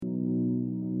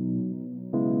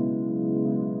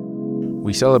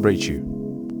We celebrate you.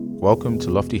 Welcome to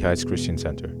Lofty Heights Christian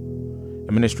Center,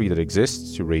 a ministry that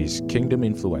exists to raise kingdom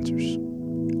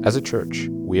influencers. As a church,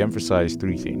 we emphasize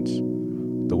three things: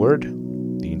 the Word,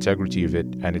 the integrity of it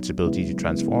and its ability to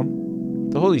transform;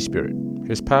 the Holy Spirit,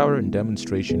 His power and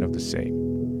demonstration of the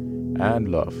same; and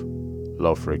love.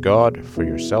 Love for God, for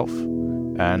yourself,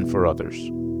 and for others.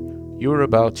 You are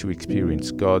about to experience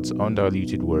God's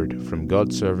undiluted word from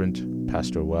God's servant,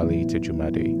 Pastor Wale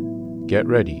Tejumade. Get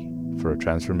ready for a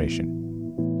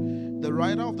transformation. The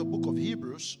writer of the book of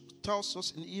Hebrews tells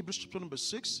us in Hebrews chapter number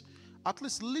 6, at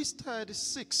least listed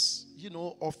 6,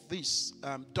 of these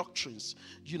doctrines,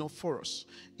 for us.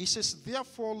 He says,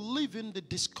 therefore, leaving the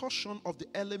discussion of the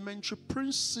elementary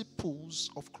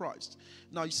principles of Christ.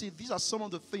 Now, you see, these are some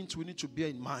of the things we need to bear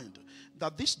in mind.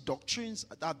 That these doctrines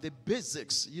are the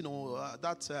basics,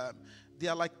 they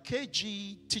are like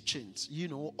KG teachings,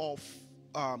 of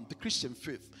the Christian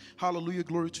faith. Hallelujah,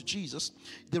 glory to Jesus.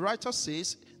 The writer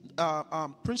says,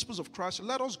 principles of Christ,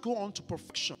 let us go on to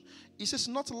perfection. He says,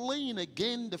 not laying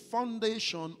again the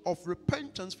foundation of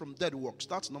repentance from dead works.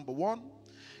 That's number 1.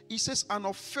 He says, and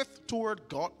of faith toward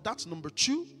God. That's number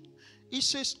 2. He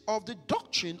says, of the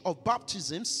doctrine of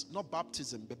baptisms, not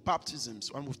baptism, but baptisms,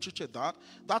 and we've treated that.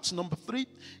 That's number 3.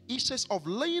 He says, of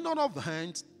laying on of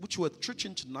hands, which we're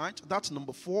treating tonight. That's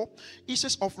number 4. He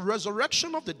says, of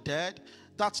resurrection of the dead.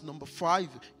 That's number 5.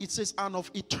 It says, and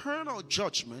of eternal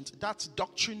judgment. That's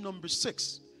doctrine number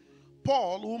 6.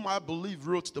 Paul, whom I believe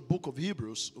wrote the book of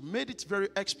Hebrews, made it very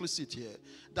explicit here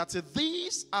that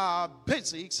these are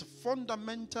basics,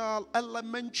 fundamental,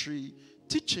 elementary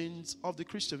teachings of the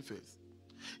Christian faith.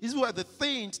 These were the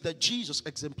things that Jesus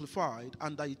exemplified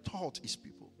and that he taught his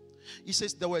people. He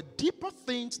says there were deeper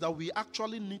things that we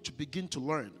actually need to begin to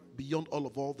learn beyond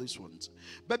all these ones.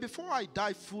 But before I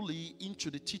dive fully into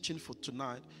the teaching for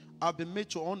tonight, I've been made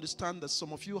to understand that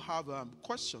some of you have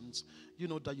questions,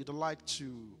 that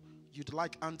you'd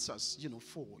like answers,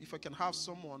 for. If I can have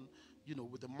someone,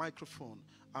 with a microphone,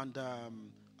 and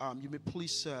you may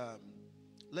please,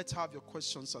 let's have your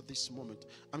questions at this moment.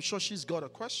 I'm sure she's got a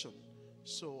question,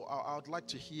 so I would like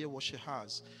to hear what she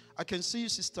has. I can see you,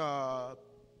 Sister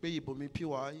Beyibomi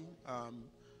PY,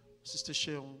 Sister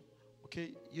Sheon.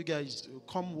 Okay, you guys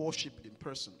come worship in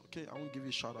person. Okay, I won't give you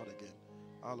a shout out again.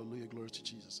 Hallelujah, glory to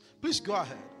Jesus. Please go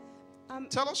ahead.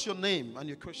 Tell us your name and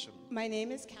your question. My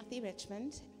name is Kathy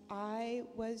Richmond. I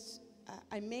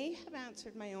may have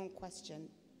answered my own question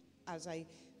as I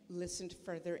listened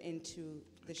further into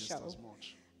the show.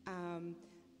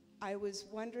 I was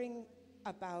wondering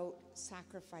about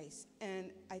sacrifice,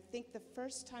 and I think the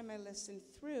first time I listened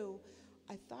through,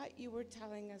 I thought you were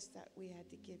telling us that we had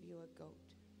to give you a goat.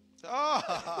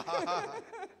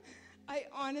 I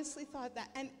honestly thought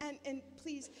that, and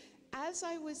please, as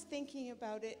I was thinking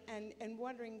about it and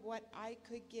wondering what I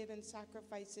could give and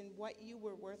sacrifice and what you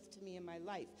were worth to me in my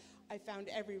life, I found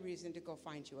every reason to go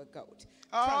find you a goat.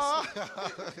 Trust me.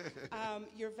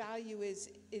 Your value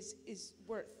is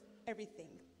worth everything.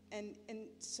 And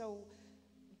so,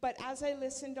 but as I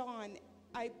listened on,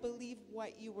 I believe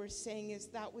what you were saying is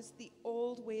that was the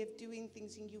old way of doing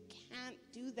things, and you can't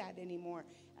do that anymore.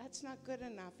 That's not good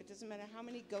enough. It doesn't matter how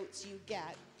many goats you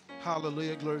get.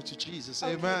 Hallelujah, glory to Jesus.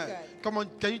 Okay, amen. Good. Come on,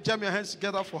 can you jam your hands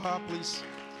together for her, please?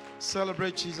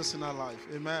 Celebrate Jesus in her life.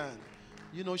 Amen.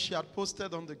 She had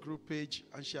posted on the group page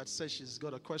and she had said she's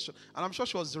got a question. And I'm sure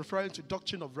she was referring to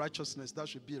doctrine of righteousness. That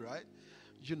should be right.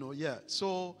 Yeah.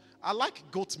 So I like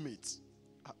goat meat.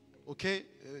 Okay?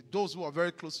 Those who are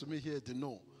very close to me here, they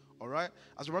know. All right?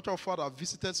 As a matter of fact, I've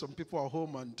visited some people at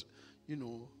home and,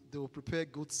 they will prepare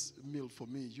goat's meal for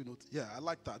me. Yeah, I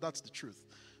like that. That's the truth.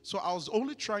 So I was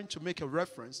only trying to make a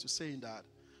reference to saying that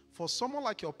for someone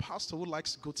like your pastor who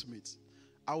likes goat meat,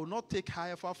 I will not take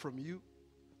heifer from you.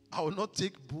 I will not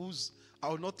take bulls. I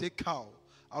will not take cow.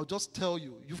 I'll just tell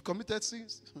you, you've committed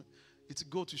sins. It's a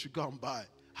goat you should go and buy.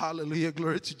 Hallelujah,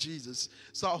 glory to Jesus.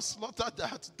 So I'll slaughter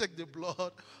that, take the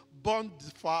blood, burn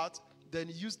the fat, then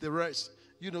use the rest,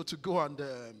 to go and,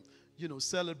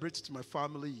 celebrate to my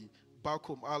family back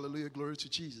home. Hallelujah, glory to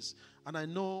Jesus. And I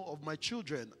know of my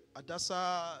children,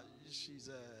 Adasa,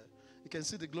 you can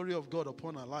see the glory of God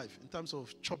upon her life in terms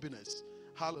of choppiness.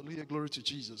 Hallelujah, glory to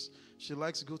Jesus. She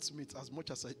likes goat's meat as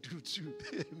much as I do too.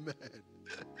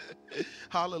 Amen.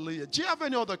 Hallelujah. Do you have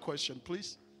any other question,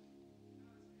 please?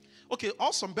 Okay,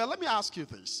 awesome. But let me ask you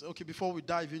this, okay, before we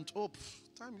dive into,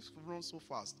 time is running so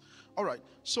fast. All right,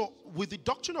 so with the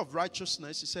doctrine of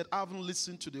righteousness, he said, I haven't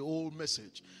listened to the whole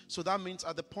message. So that means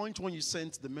at the point when you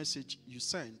sent the message you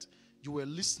sent, you were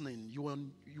listening, you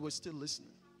were still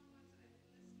listening.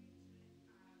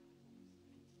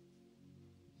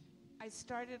 I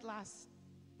started last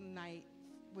night,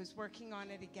 was working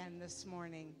on it again this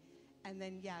morning, and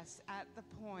then yes, at the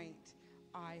point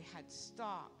I had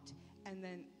stopped and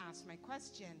then asked my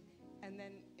question, and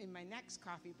then in my next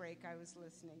coffee break I was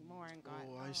listening more and got,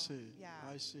 I see. Yeah.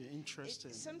 I see.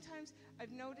 Interesting. Sometimes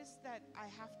I've noticed that I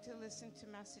have to listen to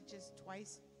messages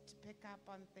twice to pick up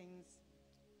on things.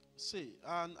 See,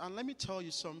 and let me tell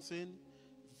you something.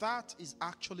 That is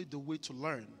actually the way to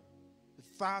learn.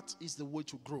 That is the way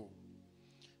to grow.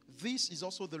 This is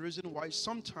also the reason why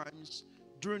sometimes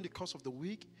during the course of the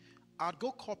week, I'd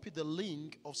go copy the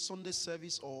link of Sunday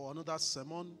service or another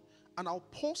sermon, and I'll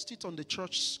post it on the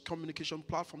church communication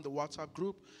platform, the WhatsApp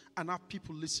group, and have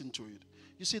people listen to it.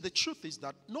 You see, the truth is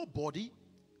that nobody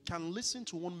can listen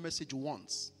to one message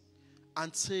once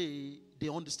and say they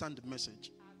understand the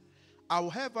message.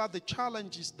 However, the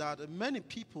challenge is that many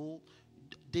people,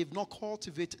 they've not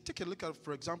cultivated. Take a look at,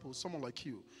 for example, someone like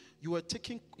you. You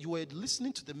were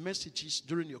listening to the messages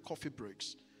during your coffee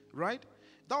breaks, right?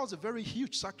 That was a very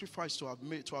huge sacrifice to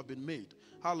have been made.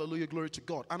 Hallelujah, glory to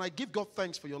God. And I give God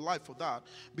thanks for your life for that.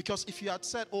 Because if you had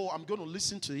said, oh, I'm going to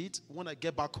listen to it when I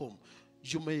get back home,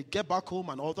 you may get back home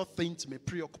and other things may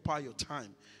preoccupy your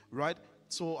time, right?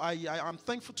 So I'm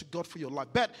thankful to God for your life.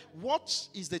 But what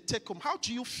is the take home? How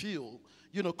do you feel,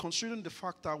 considering the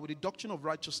fact that with the doctrine of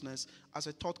righteousness, as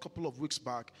I taught a couple of weeks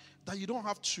back, that you don't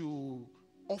have to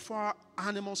offer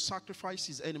animal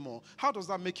sacrifices anymore? How does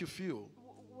that make you feel?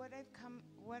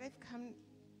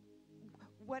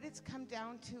 What it's come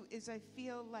down to is I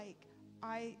feel like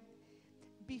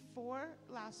before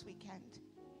last weekend,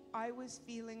 I was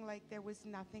feeling like there was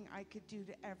nothing I could do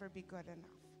to ever be good enough.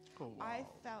 Oh, wow. I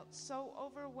felt so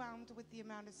overwhelmed with the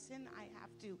amount of sin I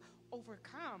have to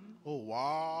overcome. Oh,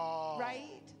 wow.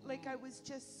 Right? Like I was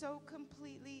just so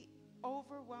completely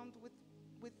overwhelmed with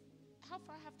how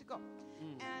far I have to go.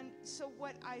 And so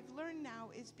what I've learned now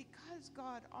is because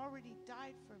God already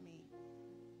died for me,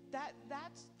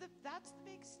 that's the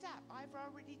big step. I've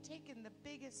already taken the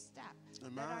biggest step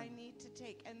that I need to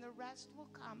take, and the rest will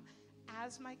come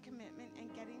as my commitment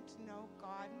and getting to know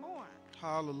God more.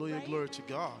 Hallelujah, right? Glory to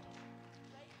God.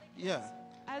 Yeah.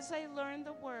 As I learn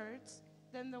the words,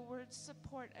 then the words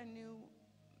support a new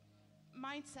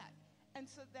mindset. And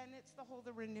so then it's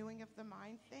the renewing of the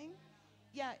mind thing.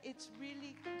 Yeah, it's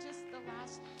really just the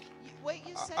last. What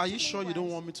you said. Are you sure you don't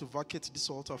want me to vacate this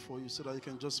altar for you so that you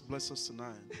can just bless us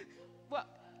tonight? Well,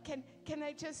 can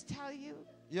I just tell you?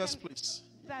 Yes, please.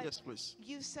 Yes, please.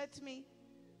 You said to me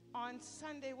on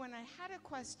Sunday when I had a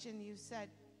question, you said,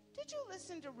 "Did you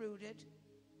listen to Rooted?"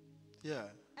 Yeah.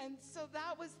 And so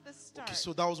that was the start. Okay,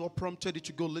 so that was what prompted you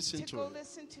to go listen to it. To go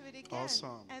listen to it again.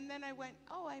 Awesome. And then I went,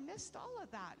 oh, I missed all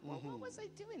of that. Well, what was I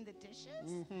doing? The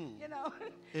dishes?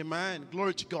 Amen.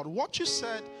 Glory to God. What you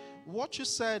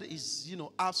said is,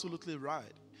 absolutely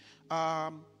right.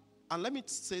 And let me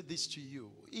say this to you.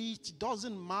 It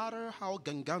doesn't matter how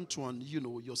gangantuan,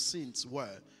 your sins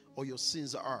were or your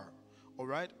sins are. All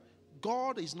right?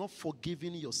 God is not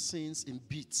forgiving your sins in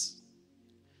bits.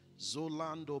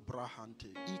 Zolando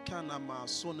Brahante. Ikanama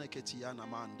Soneketiana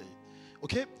Mande.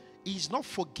 Okay? He's not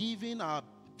forgiving our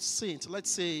sins.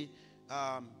 Let's say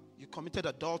you committed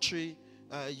adultery,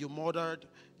 you murdered,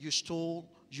 you stole,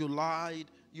 you lied,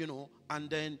 and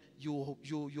then you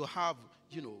have,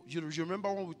 you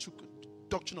remember when we took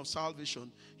doctrine of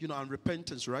salvation, and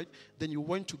repentance, right? Then you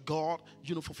went to God,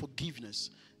 for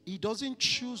forgiveness. He doesn't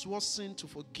choose what sin to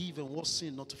forgive and what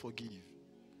sin not to forgive.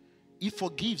 He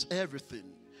forgives everything.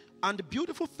 And the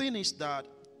beautiful thing is that,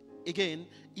 again,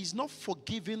 he's not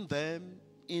forgiving them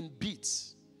in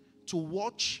bits to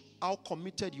watch how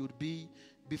committed you'd be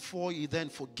before he then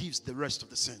forgives the rest of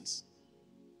the sins.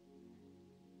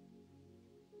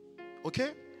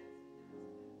 Okay?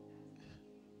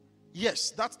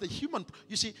 Yes, that's the human.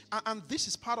 You see, and this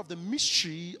is part of the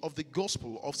mystery of the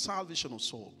gospel of salvation of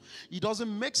soul. It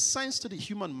doesn't make sense to the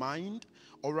human mind,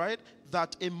 all right,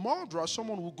 that a murderer,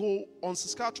 someone will go on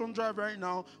Saskatchewan Drive right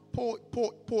now,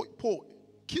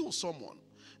 kill someone,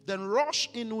 then rush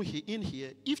in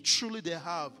here if truly they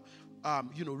have,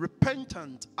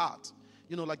 repentant heart.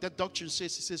 Like that doctrine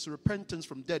says, it says repentance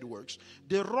from dead works.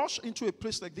 They rush into a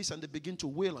place like this and they begin to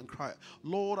wail and cry,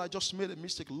 Lord, I just made a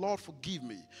mistake. Lord, forgive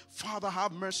me. Father,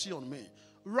 have mercy on me.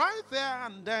 Right there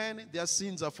and then, their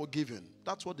sins are forgiven.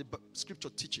 That's what the scripture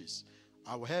teaches.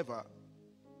 However,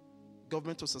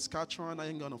 government of Saskatchewan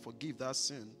ain't going to forgive that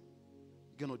sin.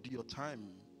 You're going to do your time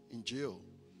in jail.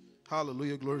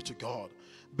 Hallelujah, glory to God.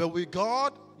 But with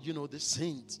God, the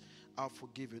saints. are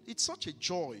forgiven. It's such a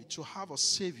joy to have a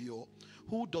Savior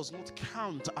who does not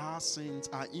count our sins,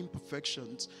 our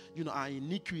imperfections, our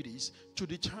iniquities, to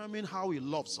determine how He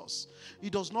loves us. He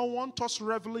does not want us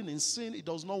reveling in sin. He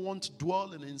does not want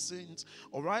dwelling in sins,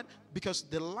 all right? Because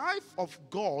the life of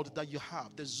God that you have,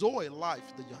 the Zoe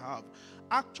life that you have,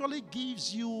 actually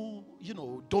gives you,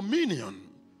 dominion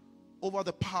over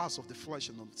the powers of the flesh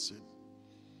and of the sin.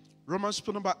 Romans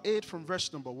chapter number 8 from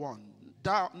verse number 1.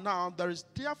 Now there is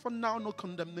therefore now no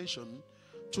condemnation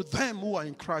to them who are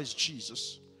in Christ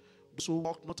Jesus, so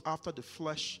walk not after the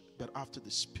flesh, but after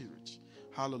the Spirit.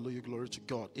 Hallelujah, glory to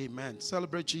God. Amen.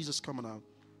 Celebrate Jesus coming out.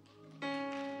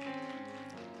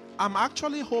 I'm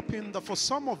actually hoping that for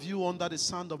some of you under the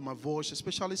sound of my voice,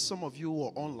 especially some of you who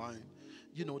are online,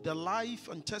 the life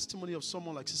and testimony of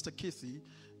someone like Sister Kathy,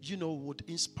 would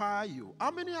inspire you. How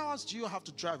many hours do you have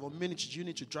to drive, or minutes do you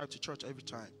need to drive to church every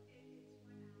time?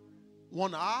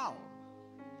 1 hour.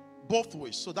 Both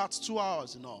ways. So that's 2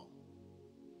 hours in all.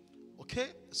 Okay?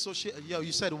 So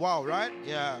you said wow, right?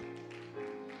 Yeah.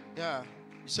 Yeah.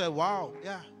 You said wow.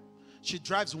 Yeah. She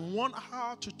drives 1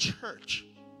 hour to church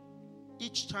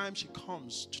each time she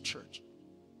comes to church.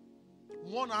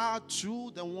 1 hour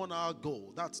to, then 1 hour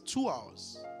go. That's 2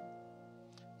 hours.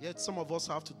 Yet some of us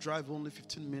have to drive only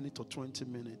 15 minutes or 20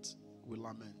 minutes. We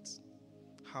lament.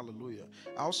 Hallelujah.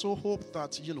 I also hope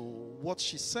that, what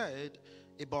she said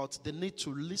about the need to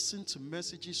listen to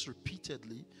messages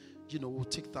repeatedly, we'll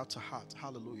take that to heart.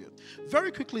 Hallelujah.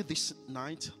 Very quickly this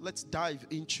night, let's dive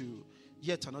into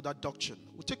yet another doctrine.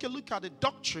 We'll take a look at the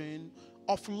doctrine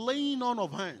of laying on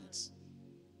of hands.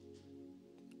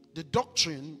 The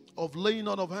doctrine of laying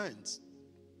on of hands.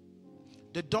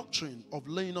 The doctrine of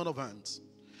laying on of hands.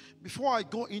 Before I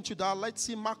go into that, let's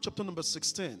see Mark chapter number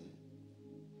 16.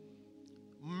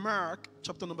 Mark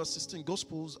chapter number 16,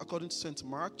 Gospels according to St.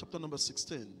 Mark chapter number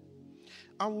 16.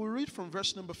 And we'll read from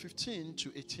verse number 15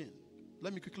 to 18.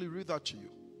 Let me quickly read that to you.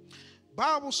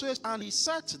 Bible says, and He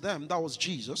said to them, that was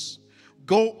Jesus,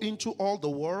 go into all the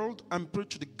world and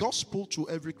preach the gospel to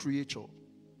every creature.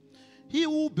 He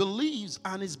who believes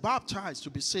and is baptized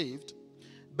will be saved,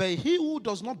 but he who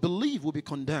does not believe will be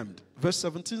condemned. Verse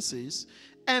 17 says,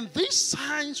 and these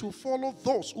signs will follow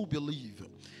those who believe.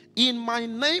 In my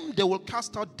name they will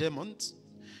cast out demons.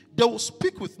 They will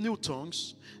speak with new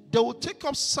tongues. They will take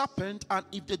up serpent, and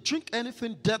if they drink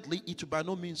anything deadly, it will by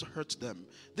no means hurt them.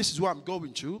 This is where I'm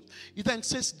going to. It then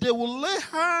says, they will lay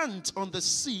hands on the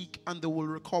sick and they will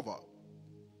recover.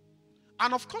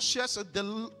 And of course, yes,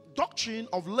 the doctrine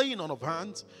of laying on of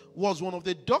hands was one of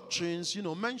the doctrines,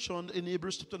 mentioned in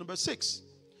Hebrews chapter number 6.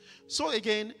 So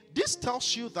again, this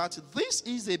tells you that this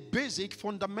is a basic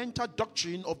fundamental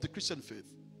doctrine of the Christian faith.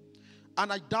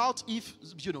 And I doubt if,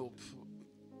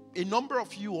 a number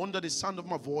of you under the sound of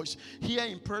my voice, here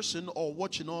in person or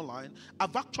watching online,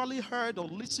 have actually heard or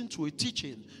listened to a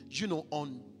teaching,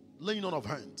 on laying on of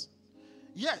hands.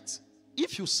 Yet,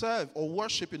 if you serve or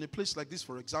worship in a place like this,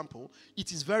 for example,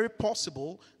 it is very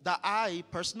possible that I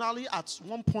personally, at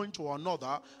one point or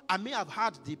another, I may have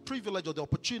had the privilege or the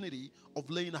opportunity of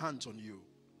laying hands on you.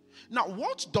 Now,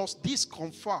 what does this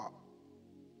confer?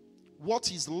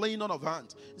 What is laying on of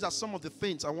hands? These are some of the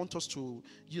things I want us to,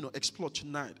 explore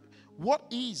tonight. What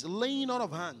is laying on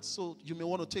of hands? So you may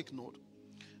want to take note.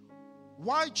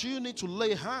 Why do you need to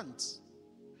lay hands?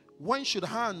 When should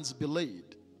hands be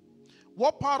laid?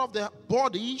 What part of the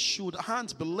body should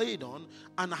hands be laid on,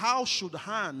 and how should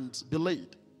hands be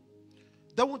laid?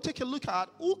 Then we'll take a look at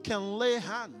who can lay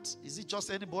hands. Is it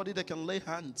just anybody that can lay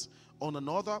hands on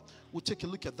another? We'll take a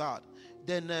look at that.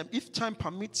 Then if time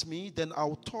permits me, then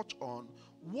I'll touch on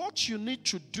what you need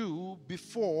to do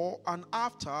before and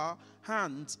after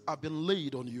hands have been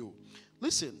laid on you.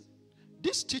 Listen,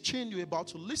 this teaching you're about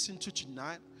to listen to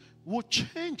tonight will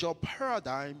change your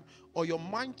paradigm or your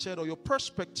mindset or your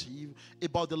perspective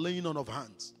about the laying on of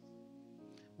hands.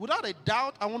 Without a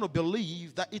doubt, I want to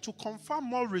believe that it will confer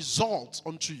more results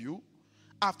unto you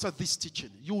after this teaching.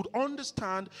 You would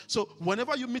understand. So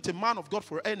whenever you meet a man of God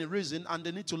for any reason and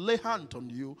they need to lay hand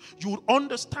on you, you would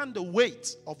understand the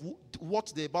weight of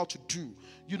what they're about to do,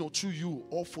 to you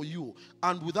or for you.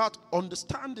 And without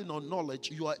understanding or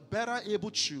knowledge, you are better able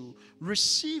to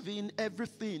receive in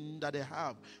everything that they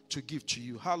have to give to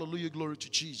you. Hallelujah, glory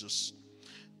to Jesus.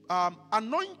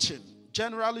 Anointing,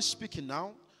 generally speaking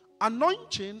now,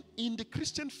 anointing in the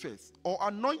Christian faith, or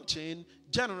anointing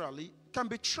generally, can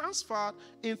be transferred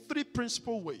in three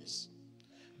principal ways.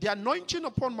 The anointing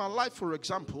upon my life, for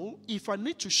example, if I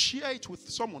need to share it with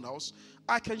someone else,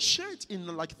 I can share it in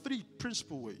like three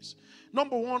principal ways.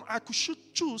 Number one, I could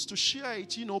choose to share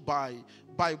it,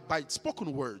 by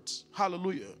spoken words.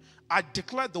 Hallelujah. I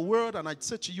declare the word and I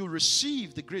say to you,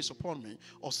 receive the grace upon me,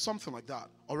 or something like that.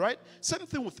 All right? Same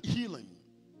thing with healing.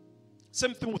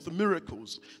 Same thing with the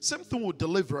miracles. Same thing with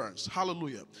deliverance.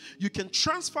 Hallelujah. You can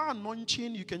transfer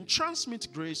anointing. You can transmit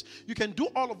grace. You can do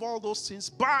all those things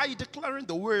by declaring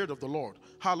the word of the Lord.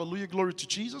 Hallelujah. Glory to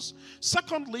Jesus.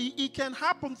 Secondly, it can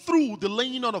happen through the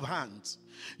laying on of hands.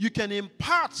 You can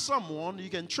impart someone, you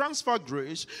can transfer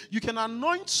grace, you can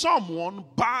anoint someone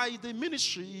by the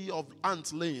ministry of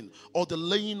hand laying or the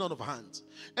laying on of hands.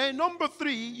 And number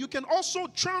three, you can also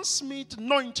transmit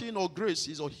anointing or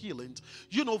graces or healing,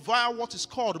 via what is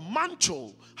called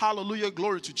mantle. Hallelujah,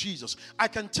 glory to Jesus. I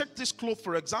can take this cloth,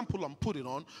 for example, and put it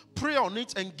on, pray on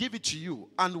it and give it to you.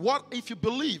 And what if you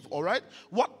believe, all right,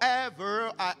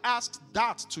 whatever I ask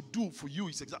that to do for you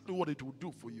is exactly what it will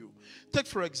do for you. Take,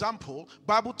 for example,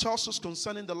 Bible tells us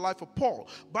concerning the life of Paul.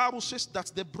 Bible says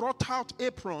that they brought out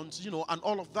aprons, and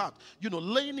all of that,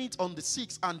 laying it on the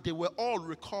sick, and they were all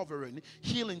recovering.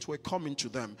 Healings were coming to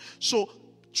them. So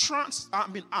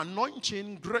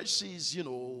anointing, graces,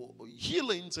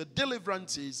 healings,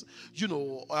 deliverances,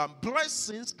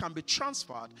 blessings can be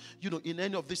transferred, in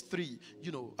any of these three,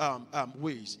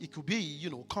 ways. It could be,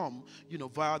 come,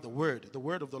 via the word. The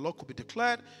word of the Lord could be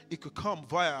declared. It could come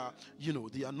via,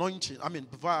 the anointing.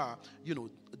 Via,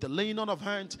 the laying on of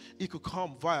hands. It could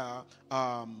come via,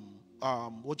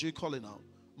 what do you call it now?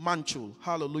 Mantle.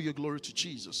 Hallelujah, glory to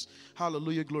Jesus.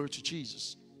 Hallelujah, glory to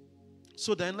Jesus.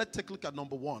 So then let's take a look at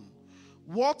number one.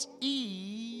 What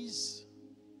is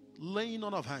laying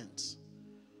on of hands?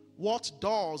 What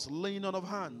does laying on of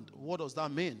hand? What does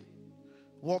that mean?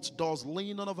 What does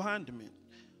laying on of hand mean?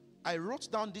 I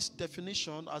wrote down this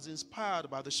definition as inspired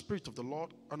by the Spirit of the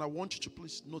Lord, and I want you to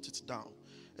please note it down.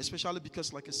 Especially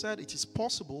because, like I said, it is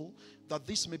possible that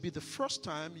this may be the first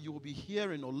time you will be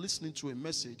hearing or listening to a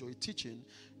message or a teaching,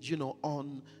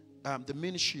 on the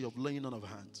ministry of laying on of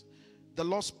hands. The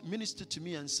Lord ministered to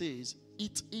me and says,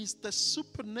 it is the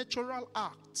supernatural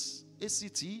act,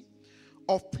 ACT,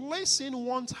 of placing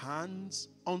one's hands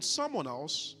on someone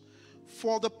else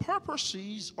for the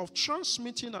purposes of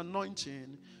transmitting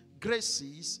anointing,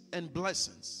 graces, and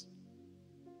blessings.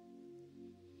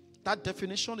 That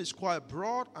definition is quite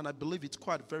broad, and I believe it's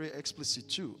quite very explicit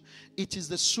too. It is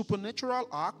the supernatural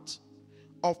act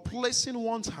of placing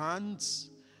one's hands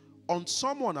on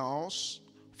someone else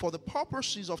for the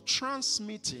purposes of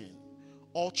transmitting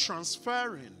or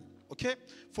transferring, okay?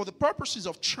 For the purposes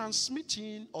of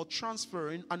transmitting or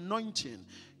transferring anointing,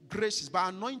 graces. By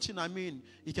anointing, I mean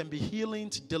it can be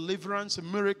healing, deliverance,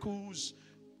 miracles,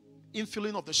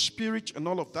 infilling of the Spirit and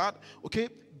all of that, okay?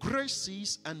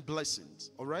 Graces and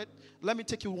blessings, all right? Let me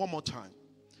take you one more time.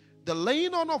 The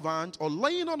laying on of hands or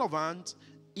laying on of hands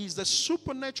is the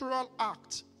supernatural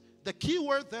act. The key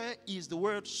word there is the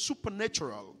word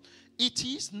supernatural. It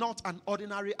is not an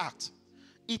ordinary act.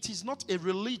 It is not a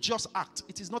religious act.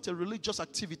 It is not a religious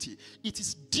activity. It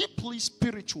is deeply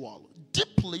spiritual,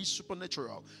 deeply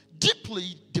supernatural,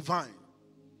 deeply divine.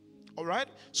 All right?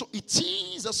 So it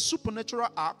is a supernatural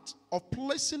act of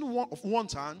placing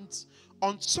one's hands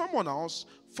on someone else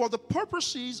for the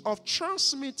purposes of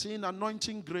transmitting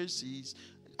anointing graces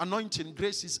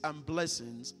and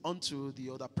blessings unto the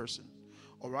other person.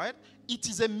 All right? It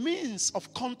is a means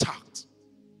of contact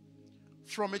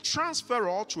from a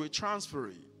transferor to a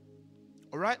transferee.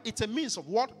 All right? It's a means of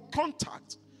what?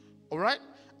 Contact. All right?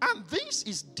 And this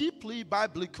is deeply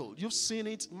biblical. You've seen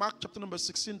it. Mark chapter number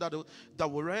 16 that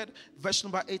we read. Verse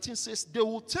number 18 says, they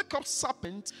will take up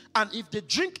serpents, and if they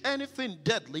drink anything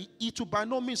deadly, it will by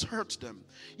no means hurt them.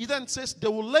 He then says, they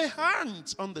will lay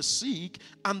hands on the sick,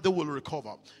 and they will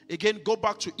recover. Again, go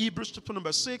back to Hebrews chapter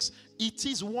number 6. It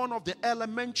is one of the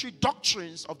elementary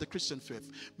doctrines of the Christian faith.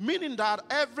 Meaning that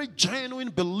every genuine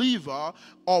believer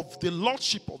of the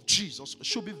Lordship of Jesus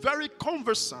should be very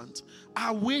conversant,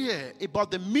 aware about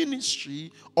the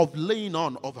ministry of laying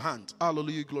on of hands.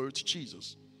 Hallelujah, glory to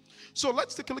Jesus. So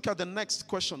let's take a look at the next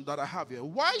question that I have here.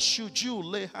 Why should you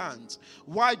lay hands?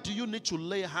 Why do you need to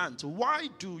lay hands? Why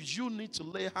do you need to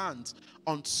lay hands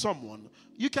on someone?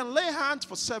 You can lay hands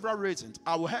for several reasons.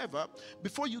 However,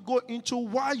 before you go into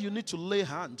why you need to lay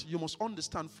hands, you must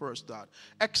understand first that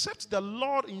except the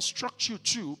Lord instructs you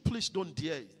to, please don't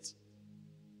dare it.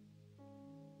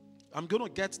 I'm going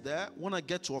to get there when I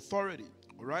get to authority.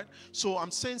 All right. So I'm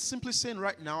simply saying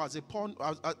right now as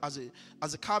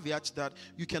a caveat that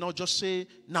you cannot just say,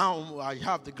 now I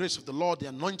have the grace of the Lord, the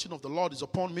anointing of the Lord is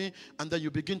upon me, and then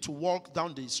you begin to walk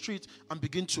down the street and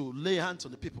begin to lay hands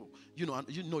on the people.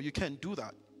 You can't do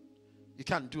that. You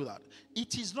can't do that.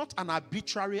 It is not an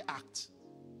arbitrary act.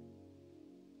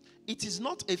 It is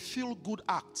not a feel-good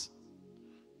act.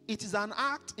 It is an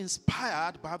act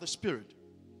inspired by the Spirit.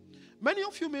 Many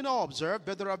of you may not observe,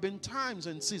 but there have been times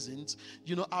and seasons,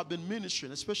 I've been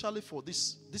ministering, especially for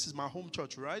this. This is my home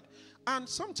church, right? And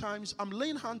sometimes I'm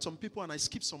laying hands on people and I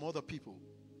skip some other people.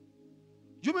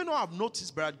 You may not have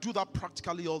noticed, but I do that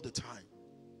practically all the time.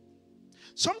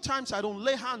 Sometimes I don't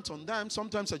lay hands on them.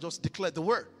 Sometimes I just declare the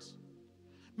words.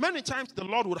 Many times the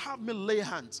Lord would have me lay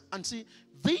hands. And see,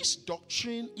 this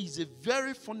doctrine is a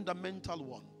very fundamental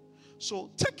one.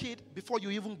 So take it before you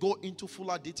even go into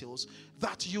fuller details,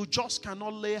 that you just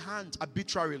cannot lay hands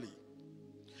arbitrarily.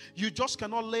 You just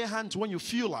cannot lay hands when you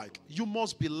feel like. You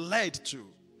must be led to.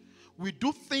 We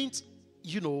do things,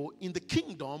 in the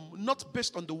kingdom, not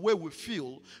based on the way we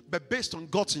feel, but based on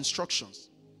God's instructions.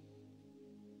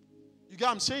 You get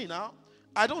what I'm saying now?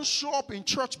 I don't show up in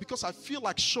church because I feel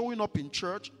like showing up in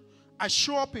church. I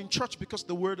show up in church because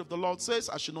the word of the Lord says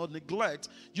I should not neglect,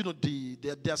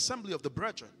 the assembly of the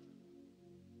brethren.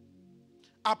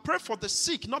 I pray for the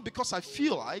sick, not because I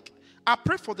feel like. I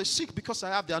pray for the sick because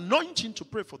I have the anointing to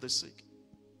pray for the sick.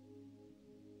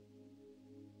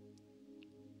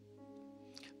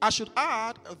 I should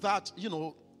add that,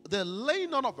 the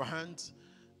laying on of hands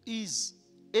is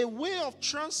a way of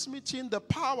transmitting the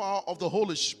power of the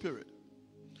Holy Spirit.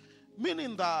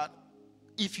 Meaning that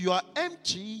if you are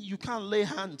empty, you can't lay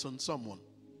hands on someone.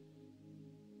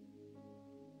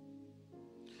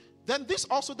 Then this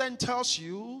also then tells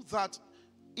you that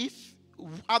if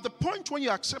at the point when you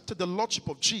accepted the Lordship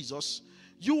of Jesus,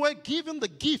 you were given the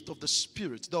gift of the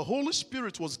Spirit. The Holy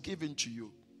Spirit was given to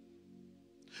you.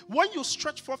 When you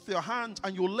stretch forth your hand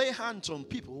and you lay hands on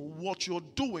people, what you're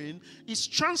doing is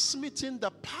transmitting the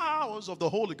powers of the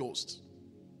Holy Ghost.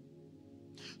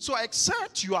 So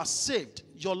except you are saved,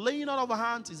 your laying on of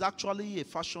hands is actually a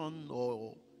fashion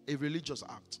or a religious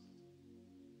act.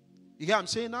 You get what I'm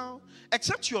saying now?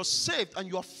 Except you are saved and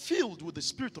you are filled with the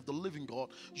Spirit of the living God,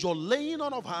 your laying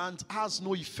on of hands has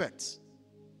no effect.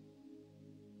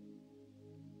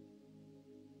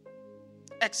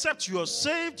 Except you are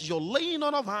saved, your laying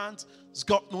on of hands has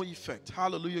got no effect.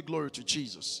 Hallelujah, glory to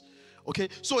Jesus. Okay,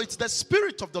 so it's the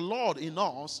Spirit of the Lord in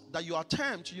us that you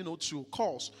attempt, to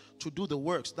cause to do the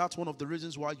works. That's one of the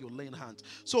reasons why you're laying hands.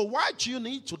 So why do you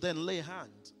need to then lay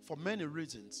hands? For many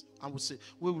reasons. And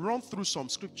we'll run through some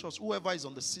scriptures. Whoever is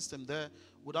on the system there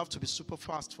would have to be super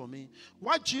fast for me.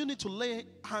 Why do you need to lay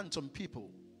hands on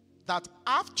people? That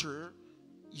after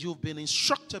you've been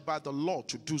instructed by the Lord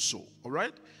to do so, all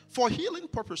right? For healing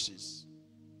purposes.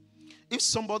 If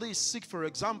somebody is sick, for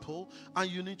example, and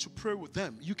you need to pray with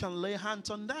them, you can lay hands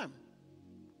on them.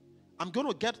 I'm going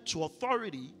to get to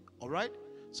authority, all right?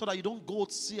 So that you don't go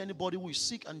see anybody who is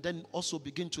sick and then also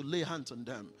begin to lay hands on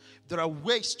them. There are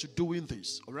ways to doing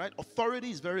this, all right?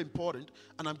 Authority is very important,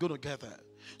 and I'm going to get there.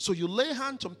 So you lay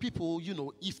hands on people,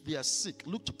 if they are sick.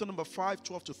 Luke chapter number 5,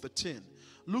 12 to 13.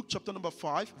 Luke chapter number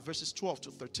 5, verses 12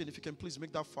 to 13. If you can please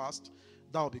make that fast,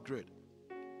 that would be great.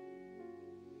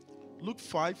 Luke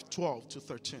 5, 12 to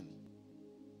 13.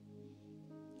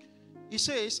 He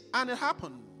says, and it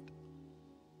happened,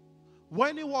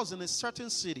 when he was in a certain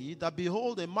city, that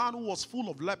behold, a man who was full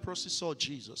of leprosy saw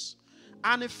Jesus.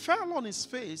 And he fell on his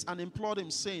face and implored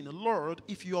him, saying, Lord,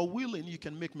 if you are willing, you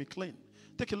can make me clean.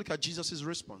 Take a look at Jesus'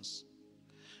 response.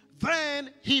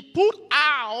 Then he put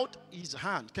out his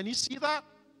hand. Can you see that?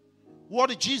 What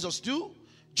did Jesus do?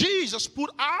 Jesus put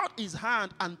out his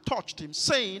hand and touched him,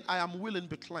 saying, I am willing,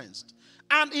 be cleansed.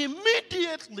 And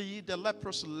immediately the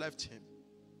leprosy left him.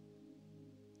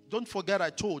 Don't forget I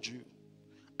told you,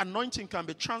 anointing can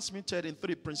be transmitted in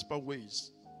three principal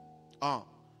ways.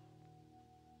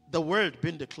 The word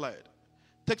being declared.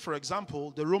 Take, for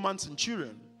example, the Roman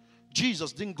centurion.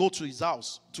 Jesus didn't go to his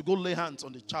house to go lay hands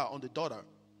on the child, on the daughter.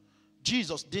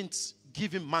 Jesus didn't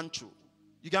give him mantle.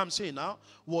 You get what I'm saying now?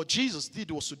 What Jesus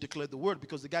did was to declare the word,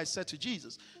 because the guy said to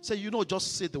Jesus, say,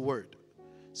 just say the word.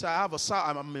 Say,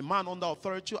 I'm a man under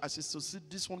authority. I said, so see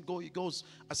this one go, he goes.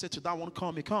 I said to that one,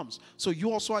 come, he comes. So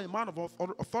you also are a man of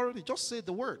authority. Just say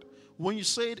the word. When you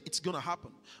say it, it's going to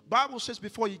happen. Bible says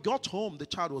before he got home, the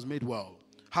child was made well.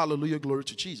 Hallelujah, glory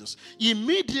to Jesus.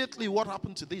 Immediately what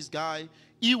happened to this guy?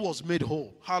 He was made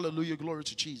whole. Hallelujah, glory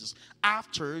to Jesus.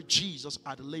 After Jesus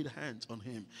had laid hands on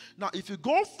him. Now, if you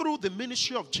go through the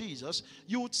ministry of Jesus,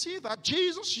 you would see that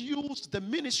Jesus used the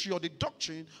ministry or the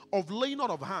doctrine of laying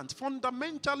on of hands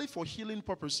fundamentally for healing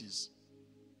purposes.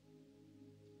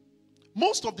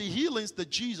 Most of the healings that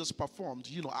Jesus performed,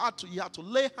 he had to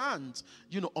lay hands,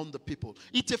 on the people.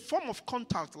 It's a form of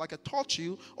contact, like I taught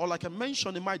you, or like I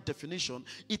mentioned in my definition.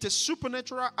 It's a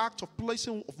supernatural act of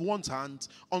placing of one's hands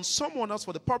on someone else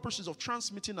for the purposes of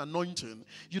transmitting anointing,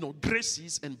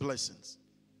 graces and blessings.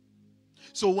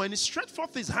 So when he stretched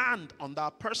forth his hand on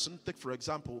that person, take for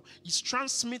example, he's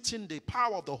transmitting the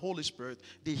power of the Holy Spirit,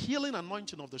 the healing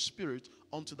anointing of the Spirit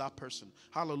onto that person.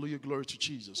 Hallelujah, glory to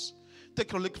Jesus.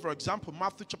 Take a look, for example,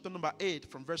 Matthew chapter number 8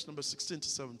 from verse number 16 to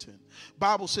 17.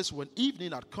 Bible says when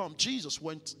evening had come, Jesus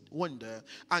went there,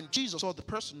 and Jesus saw the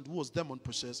person who was demon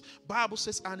possessed. Bible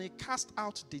says, and he cast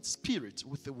out the spirit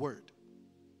with the word.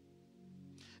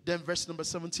 Then verse number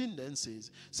 17 then says,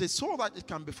 so that it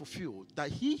can be fulfilled, that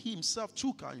he himself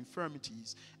took our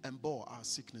infirmities and bore our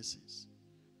sicknesses.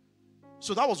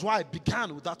 So that was why I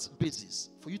began with that basis,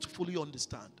 for you to fully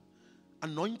understand.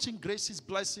 Anointing, graces,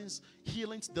 blessings,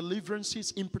 healings,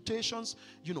 deliverances, impartations,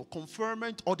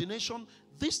 conferment, ordination.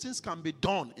 These things can be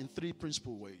done in three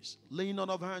principal ways: laying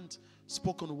on of hand,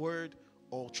 spoken word,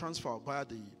 or transfer via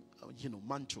the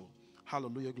mantle.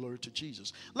 Hallelujah, glory to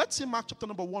Jesus. Let's see Mark chapter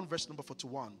number 1, verse number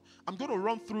 41. I'm going to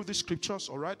run through these scriptures,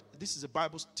 all right? This is a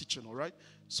Bible teaching, all right?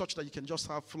 Such that you can just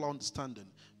have full understanding.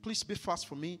 Please be fast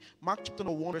for me. Mark chapter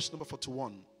number 1, verse number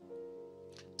 41.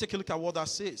 Take a look at what that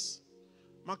says.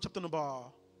 Mark chapter number...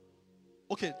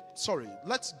 Okay, sorry.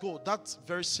 Let's go. That's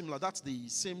very similar. That's the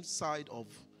same side of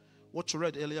what you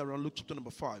read earlier on Luke chapter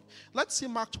number 5. Let's see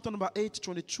Mark chapter number 8,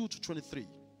 22 to 23.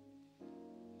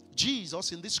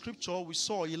 Jesus, in this scripture, we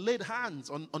saw he laid hands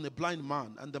on a blind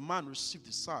man, and the man received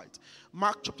his sight.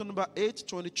 Mark chapter number 8,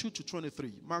 22 to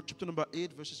 23. Mark chapter number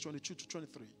 8, verses 22 to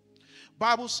 23.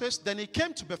 Bible says, then he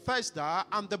came to Bethesda,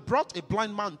 and they brought a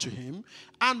blind man to him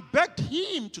and begged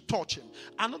him to touch him.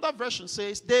 Another version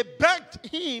says, they begged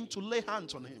him to lay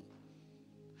hands on him.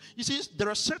 You see, there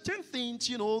are certain things,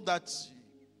 that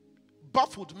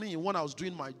baffled me when I was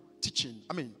doing my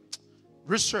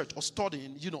research or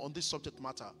studying, on this subject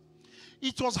matter.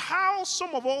 It was how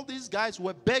some of all these guys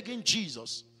were begging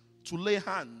Jesus to lay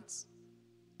hands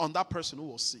on that person who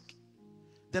was sick.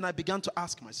 Then I began to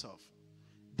ask myself,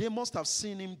 they must have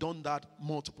seen him done that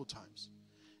multiple times.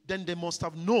 Then they must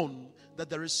have known that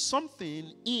there is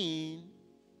something in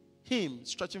him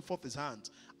stretching forth his hands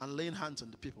and laying hands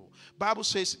on the people. Bible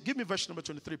says, give me verse number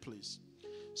 23, please.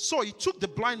 So he took the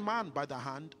blind man by the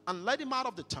hand and led him out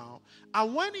of the town.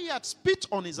 And when he had spit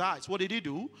on his eyes, what did he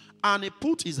do? And he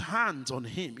put his hands on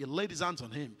him. He laid his hands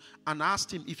on him and asked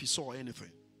him if he saw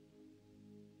anything.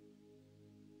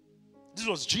 This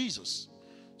was Jesus.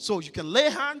 So you can lay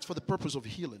hands for the purpose of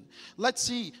healing. Let's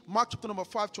see Mark chapter number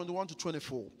 5, 21 to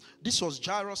 24. This was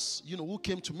Jairus, who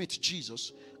came to meet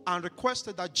Jesus and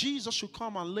requested that Jesus should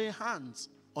come and lay hands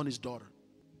on his daughter.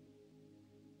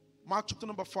 Mark chapter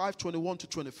number 5, 21 to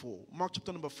 24. Mark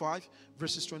chapter number 5,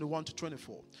 verses 21 to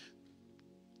 24.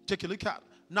 Take a look at.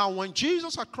 Now when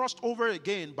Jesus had crossed over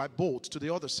again by boat to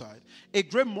the other side, a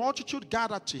great multitude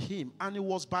gathered to him, and he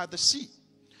was by the sea.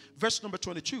 Verse number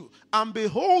 22. And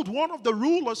behold, one of the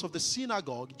rulers of the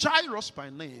synagogue, Jairus by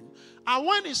name, and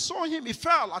when he saw him, he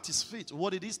fell at his feet.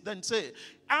 What did he then say?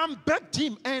 And begged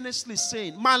him earnestly,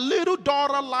 saying, my little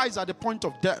daughter lies at the point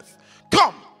of death.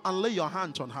 Come and lay your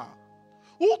hands on her.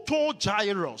 Who told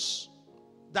Jairus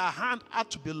that hand had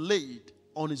to be laid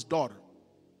on his daughter?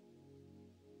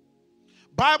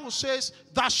 Bible says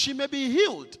that she may be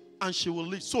healed and she will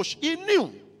live. So he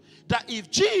knew that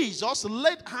if Jesus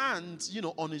laid hands,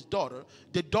 on his daughter,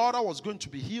 the daughter was going to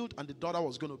be healed and the daughter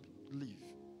was going to live.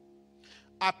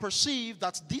 I perceive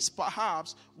that these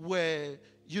perhaps were,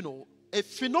 a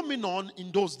phenomenon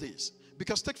in those days.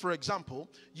 Because take, for example,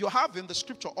 you have in the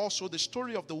scripture also the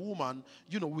story of the woman,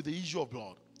 with the issue of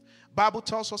blood. Bible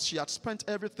tells us she had spent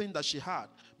everything that she had.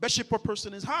 But she purposed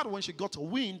in his heart when she got a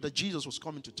wind that Jesus was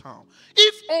coming to town.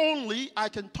 If only I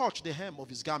can touch the hem of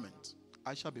his garment,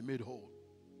 I shall be made whole.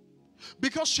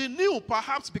 Because she knew,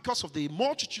 perhaps because of the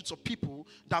multitudes of people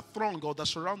that thronged or that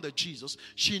surrounded Jesus,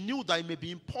 she knew that it may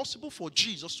be impossible for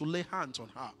Jesus to lay hands on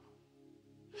her.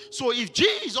 So if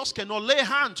Jesus cannot lay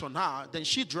hands on her, then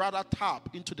she'd rather tap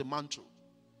into the mantle.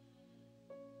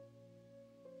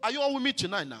 Are you all with me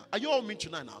tonight now? Are you all with me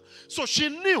tonight now? So she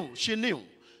knew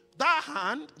that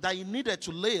hand that he needed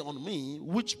to lay on me,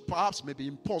 which perhaps may be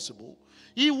impossible,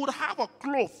 he would have a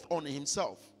cloth on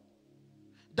himself.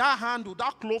 That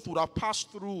cloth would have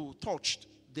passed through, touched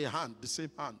the hand, the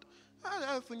same hand.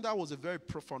 I think that was a very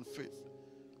profound faith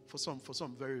for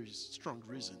some very strong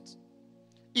reasons.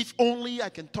 If only I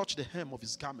can touch the hem of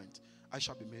his garment, I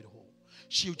shall be made whole.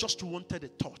 She just wanted a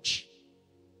touch.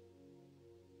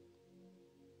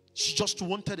 She just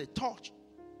wanted a touch.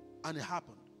 And it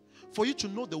happened. For you to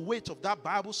know the weight of that,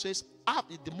 Bible says, at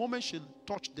the moment she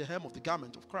touched the hem of the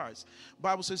garment of Christ,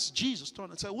 Bible says Jesus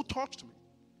turned and said, who touched me?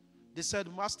 They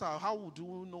said, Master, how do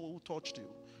you know who touched you?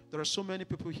 There are so many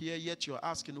people here, yet you're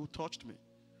asking who touched me.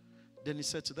 Then he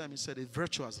said to them, he said, a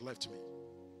virtue has left me.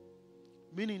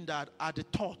 Meaning that at the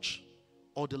touch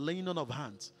or the laying on of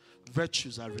hands,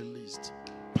 virtues are released.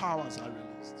 Powers are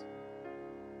released.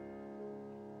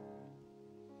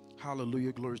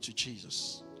 Hallelujah, glory to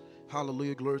Jesus.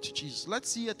 Hallelujah, glory to Jesus. Let's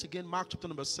see it again, Mark chapter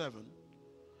number 7.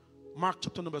 Mark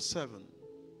chapter number 7.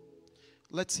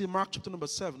 Let's see Mark chapter number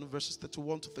 7, verses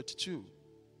 31 to 32.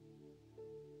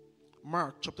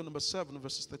 Mark chapter number 7,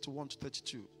 verses 31 to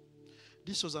 32.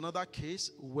 This was another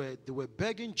case where they were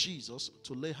begging Jesus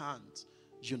to lay hands,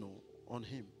 on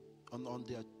him, on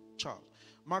their child.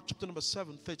 Mark chapter number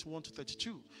 7, 31 to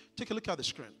 32. Take a look at the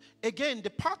screen. Again,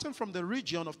 departing from the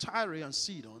region of Tyre and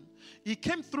Sidon, he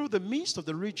came through the midst of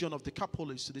the region of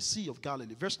Decapolis to the Sea of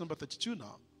Galilee. Verse number 32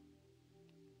 now.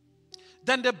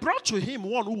 Then they brought to him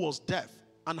one who was deaf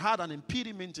and had an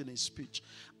impediment in his speech.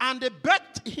 And they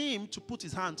begged him to put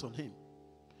his hands on him.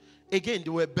 Again, they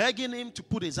were begging him to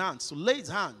put his hands, to lay his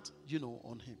hand,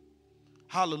 on him.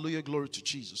 Hallelujah, glory to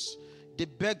Jesus. They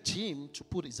begged him to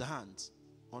put his hands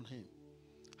on him.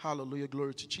 Hallelujah,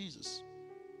 glory to Jesus.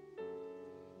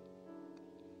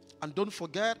 And don't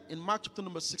forget, in Mark chapter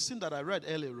number 16 that I read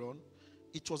earlier on,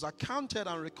 it was accounted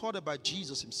and recorded by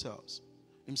Jesus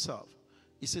himself.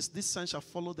 He says, this sign shall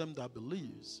follow them that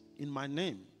believes. In my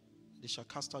name, they shall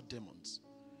cast out demons.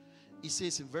 He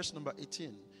says in verse number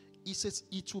 18, he says,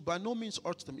 it will by no means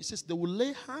hurt them. He says, they will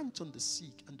lay hands on the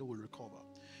sick and they will recover.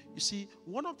 You see,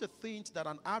 one of the things that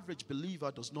an average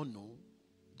believer does not know,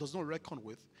 does not reckon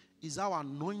with, is how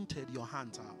anointed your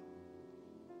hands are.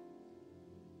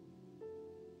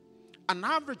 An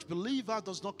average believer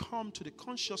does not come to the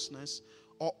consciousness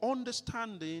or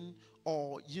understanding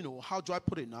or, how do I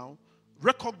put it now?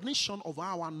 Recognition of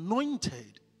how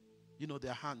anointed,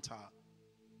 their hands are.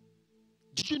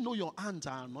 Did you know your hands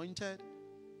are anointed?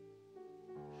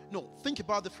 No, think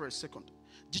about it for a second.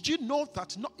 Did you know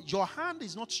that your hand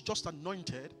is not just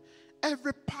anointed,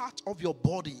 every part of your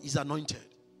body is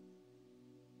anointed?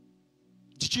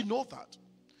 Did you know that?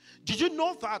 Did you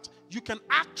know that you can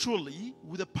actually,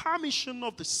 with the permission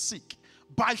of the sick,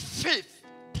 by faith,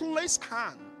 place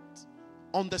hands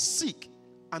on the sick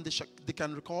and they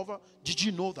can recover? Did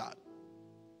you know that?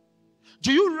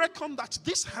 Do you reckon that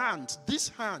these hands,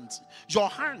 your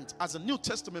hands as a New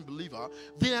Testament believer,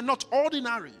 they are not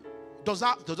ordinary? Does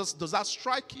that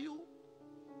strike you?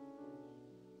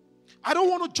 I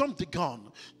don't want to jump the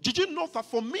gun. Did you know that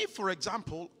for me, for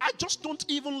example, I just don't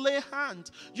even lay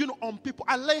hands, on people.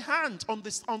 I lay hands on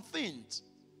things.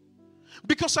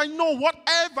 Because I know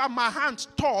whatever my hands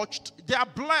touched, they are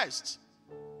blessed.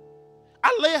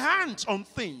 I lay hands on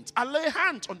things. I lay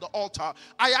hands on the altar.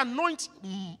 I anoint,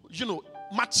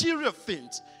 material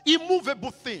things,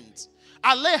 immovable things.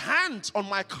 I lay hands on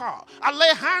my car. I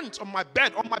lay hands on my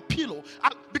bed, on my pillow.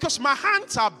 Because my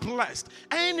hands are blessed.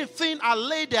 Anything I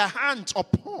lay their hands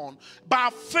upon,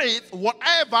 by faith,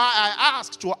 whatever I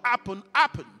ask to happen,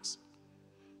 happens.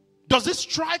 Does it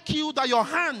strike you that your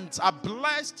hands are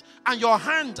blessed and your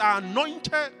hands are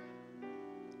anointed?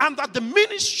 And that the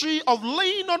ministry of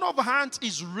laying on of hands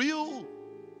is real?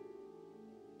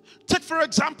 Take for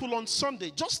example on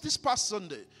Sunday, just this past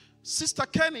Sunday, Sister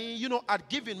Kenny, had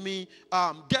given me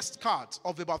guest cards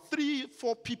of about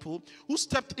 3-4 people who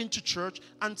stepped into church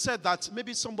and said that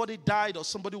maybe somebody died or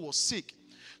somebody was sick.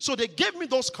 So they gave me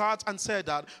those cards and said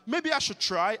that maybe I should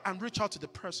try and reach out to the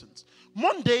persons.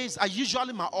 Mondays are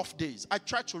usually my off days. I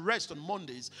try to rest on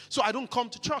Mondays, so I don't come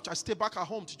to church. I stay back at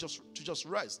home to just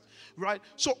rest, right?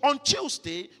 So on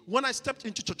Tuesday, when I stepped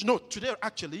into church, today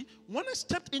actually, when I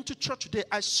stepped into church today,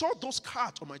 I saw those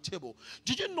cards on my table.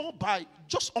 Did you know, by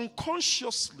just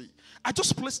unconsciously, I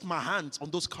just placed my hands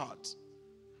on those cards,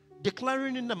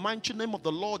 declaring in the mighty name of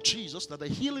the Lord Jesus that the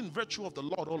healing virtue of the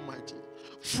Lord Almighty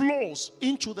flows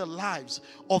into the lives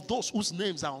of those whose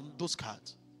names are on those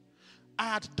cards. I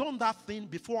had done that thing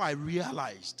before I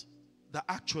realized that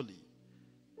actually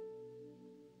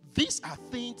these are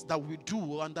things that we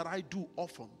do and that I do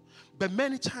often, but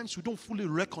many times we don't fully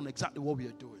reckon exactly what we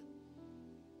are doing.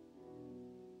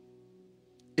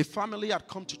 A family had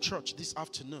come to church this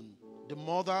afternoon. The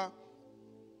mother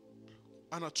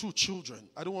and her 2 children.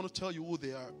 I don't want to tell you who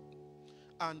they are.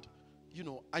 And,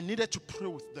 I needed to pray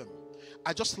with them.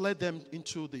 I just led them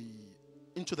into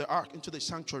the ark, into the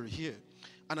sanctuary here.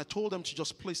 And I told them to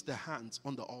just place their hands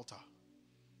on the altar,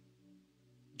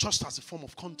 just as a form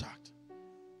of contact,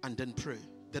 and then pray.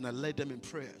 Then I led them in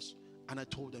prayers, and I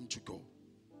told them to go.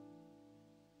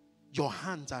 Your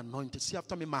hands are anointed. See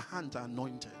after me, my hands are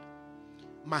anointed.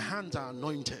 My hands are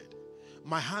anointed.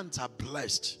 My hands are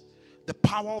blessed. The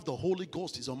power of the Holy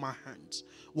Ghost is on my hands.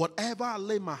 Whatever I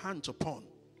lay my hands upon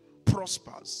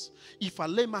prospers. If I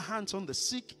lay my hands on the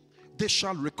sick, they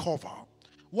shall recover.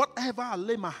 Whatever I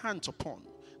lay my hands upon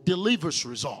delivers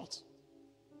results.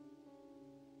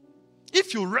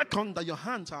 If you reckon that your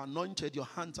hands are anointed, your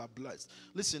hands are blessed.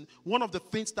 Listen, one of the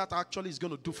things that actually is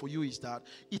going to do for you is that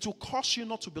it will cause you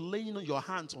not to be laying your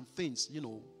hands on things,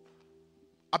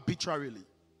 arbitrarily.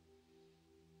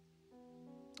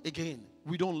 Again,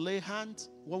 we don't lay hands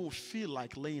when we feel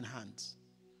like laying hands.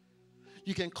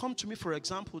 You can come to me, for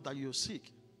example, that you're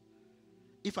sick.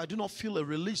 If I do not feel a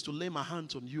release to lay my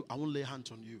hands on you, I won't lay hands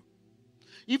on you.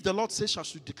 If the Lord says I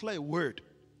should declare a word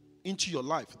into your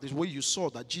life, the way you saw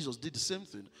that Jesus did the same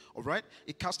thing, all right?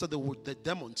 He casted the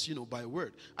demons, by a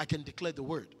word. I can declare the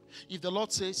word. If the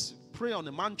Lord says, pray on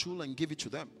a mantle and give it to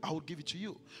them, I will give it to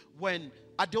you. When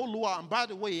Adeolua, and by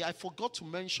the way, I forgot to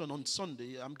mention on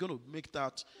Sunday, I'm going to make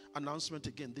that announcement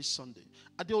again this Sunday.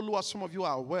 Adeolua, some of you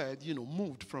are aware,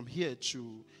 moved from here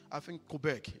to, I think,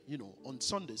 Quebec, on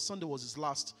Sunday. Sunday was his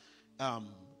last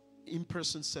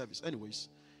in-person service. Anyways,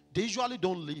 they usually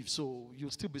don't leave, so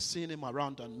you'll still be seeing him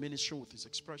around and ministering with his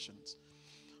expressions.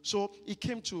 So he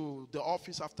came to the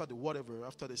office after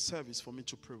the service for me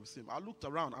to pray with him. I looked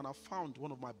around and I found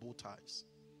one of my bow ties.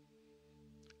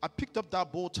 I picked up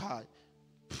that bow tie.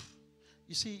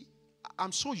 You see,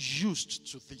 I'm so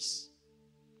used to this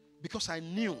because I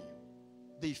knew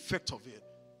the effect of it.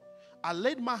 I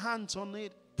laid my hands on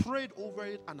it, prayed over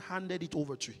it, and handed it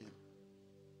over to him.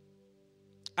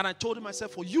 And I told him, I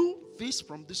said, for you, this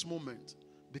from this moment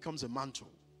becomes a mantle.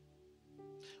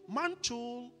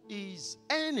 Mantle is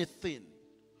anything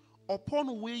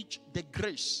upon which the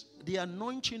grace, the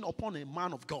anointing upon a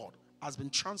man of God has been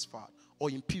transferred or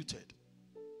imputed.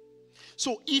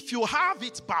 So if you have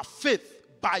it by faith,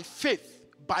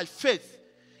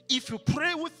 if you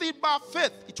pray with it by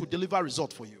faith, it will deliver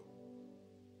result for you.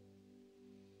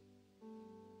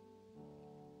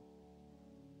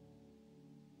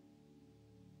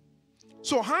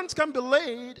 So hands can be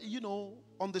laid,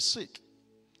 on the sick.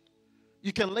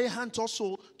 You can lay hands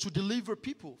also to deliver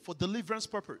people for deliverance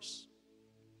purpose.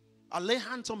 I lay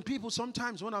hands on people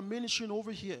sometimes when I'm ministering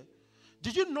over here.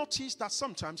 Did you notice that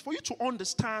sometimes for you to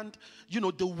understand,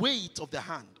 the weight of the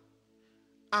hand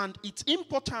and its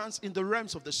importance in the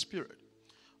realms of the spirit?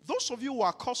 Those of you who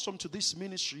are accustomed to this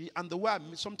ministry and the way I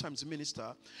sometimes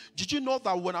minister, did you know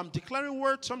that when I'm declaring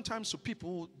words sometimes to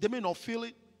people, they may not feel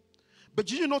it? But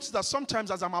did you notice that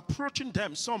sometimes as I'm approaching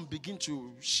them, some begin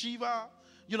to shiver,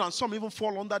 and some even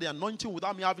fall under the anointing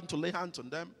without me having to lay hands on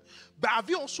them? But have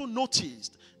you also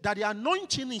noticed that the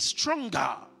anointing is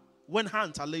stronger when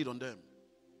hands are laid on them?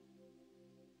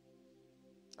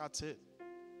 That's it.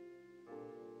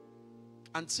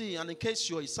 And in case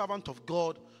you're a servant of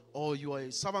God or you are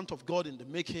a servant of God in the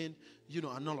making,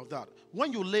 and all of that,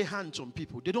 when you lay hands on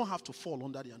people, they don't have to fall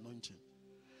under the anointing.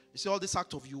 You see all this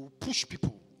act of you push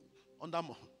people under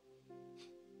more.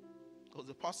 Because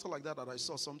the pastor like that I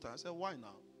saw sometimes, I said, why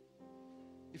now?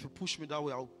 If you push me that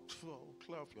way, I'll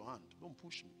clear off your hand. Don't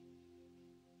push me.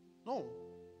 No.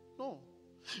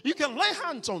 You can lay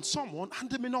hands on someone and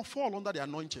they may not fall under the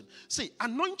anointing. See,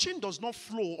 anointing does not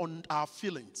flow on our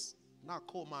feelings.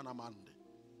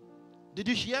 Did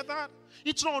you hear that?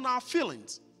 It's not on our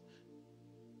feelings.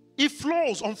 It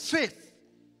flows on faith,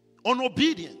 on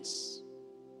obedience.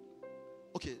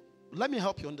 Okay, let me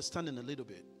help you understand in a little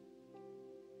bit.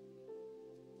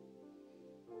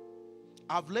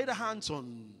 I've laid hands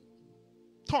on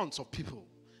tons of people.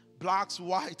 Blacks,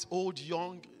 whites, old,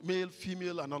 young, male,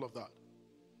 female, and all of that.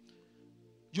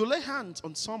 You lay hands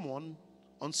on someone,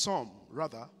 on some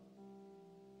rather.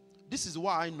 This is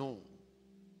why I know.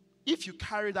 If you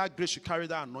carry that grace, you carry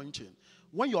that anointing.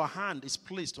 When your hand is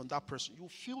placed on that person, you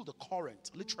feel the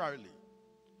current literally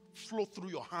flow through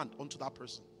your hand onto that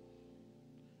person.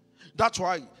 That's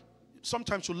why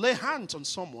sometimes you lay hands on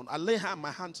someone. I lay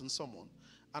my hands on someone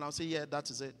and I'll say, yeah, that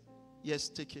is it. Yes,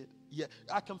 take it. Yeah,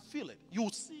 I can feel it. You'll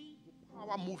see the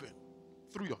power moving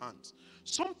through your hands.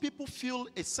 Some people feel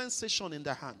a sensation in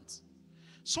their hands.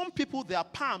 Some people, their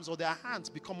palms or their hands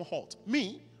become hot.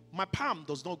 Me, my palm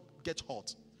does not get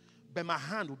hot, but my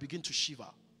hand will begin to shiver.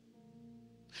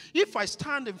 If I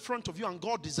stand in front of you and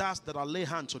God desires that I lay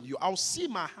hands on you, I'll see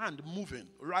my hand moving,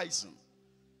 rising.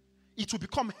 It will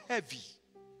become heavy.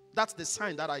 That's the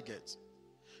sign that I get.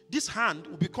 This hand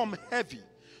will become heavy.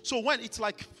 So when it's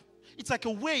like a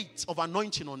weight of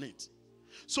anointing on it.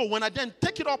 So when I then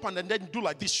take it up and then do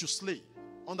like this, you slay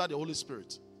under the Holy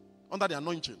Spirit, under the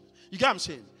anointing. You get what I'm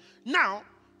saying? Now,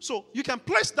 So you can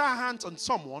place that hand on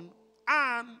someone,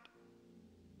 and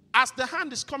as the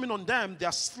hand is coming on them, they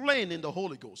are slain in the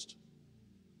Holy Ghost.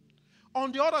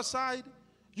 On the other side,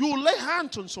 you lay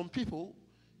hands on some people,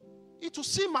 it will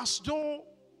seem as though,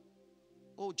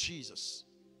 oh Jesus,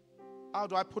 how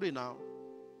do I put it now?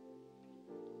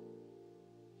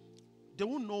 They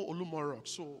won't know Olumorok,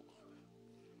 so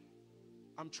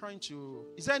I'm trying to.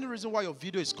 Is there any reason why your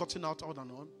video is cutting out and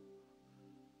on?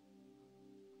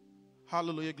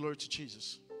 Hallelujah, glory to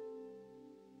Jesus.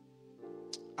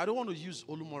 I don't want to use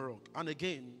Olumorok. And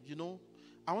again,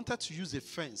 I wanted to use a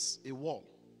fence, a wall.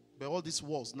 But all these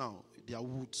walls now, they are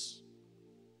woods.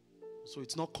 So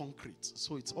it's not concrete.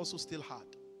 So it's also still hard.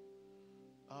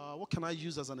 What can I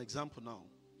use as an example now?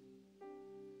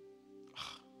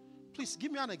 Please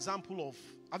give me an example of,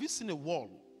 have you seen a wall?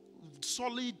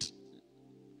 Solid.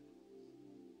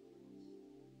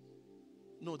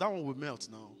 No, that one will melt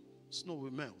now. Snow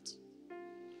will melt.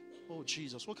 Oh,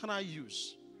 Jesus. What can I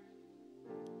use?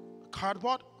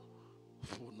 Cardboard?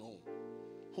 Oh, no.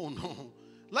 Oh, no.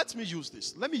 Let me use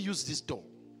this. Let me use this door.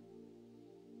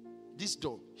 This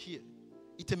door here.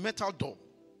 It's a metal door.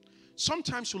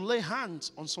 Sometimes you lay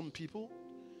hands on some people.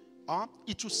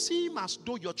 It will seem as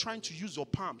though you're trying to use your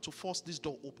palm to force this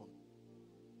door open.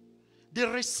 The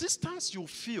resistance you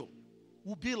feel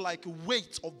will be like a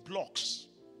weight of blocks.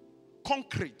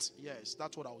 Concrete. Yes,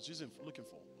 that's what I was looking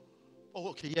for.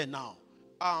 Oh, okay, yeah, now.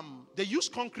 They use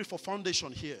concrete for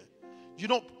foundation here.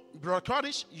 Brother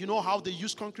Kurdish, you know how they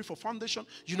use concrete for foundation?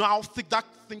 You know how thick that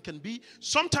thing can be?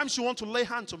 Sometimes you want to lay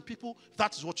hands on people,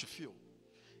 that is what you feel.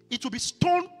 It will be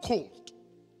stone cold.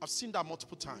 I've seen that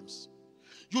multiple times.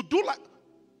 You do like,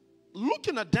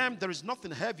 looking at them, there is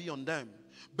nothing heavy on them.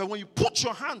 But when you put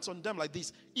your hands on them like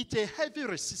this, it's a heavy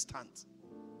resistance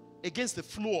against the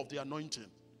flow of the anointing.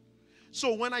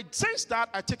 So when I sense that,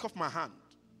 I take off my hand.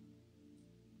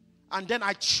 And then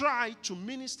I try to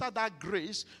minister that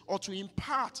grace or to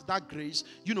impart that grace,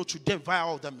 to them via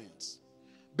all that means.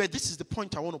 But this is the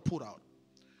point I want to put out.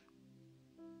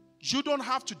 You don't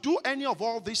have to do any of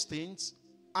all these things,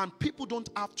 and people don't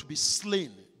have to be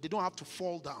slain. They don't have to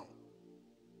fall down.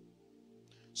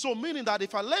 So meaning that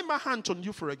if I lay my hand on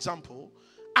you, for example,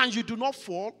 and you do not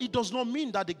fall, it does not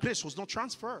mean that the grace was not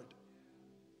transferred.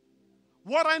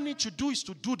 What I need to do is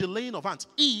to do the laying of hands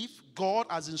if God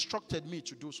has instructed me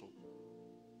to do so.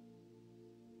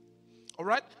 All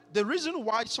right? The reason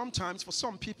why sometimes for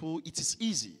some people it is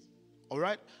easy. All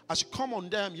right? As you come on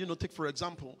them, take for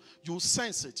example, you'll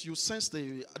sense it. You sense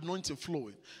the anointing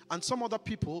flowing. And some other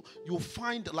people, you'll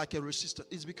find like a resistance.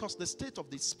 It's because the state of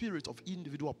the spirit of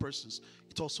individual persons,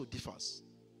 it also differs.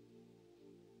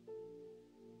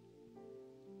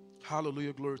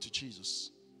 Hallelujah, glory to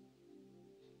Jesus.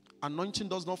 Anointing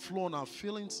does not flow on our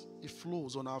feelings, it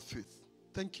flows on our faith.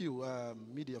 Thank you,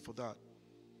 media, for that.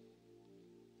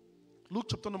 Luke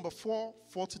chapter number 4,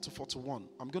 40 to 41.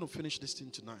 I'm going to finish this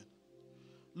thing tonight.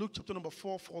 Luke chapter number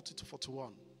 4, 40 to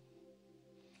 41.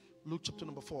 Luke chapter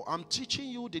number 4. I'm teaching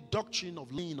you the doctrine of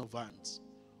laying of hands.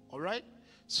 All right?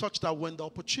 Such that when the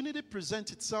opportunity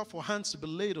presents itself for hands to be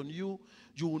laid on you,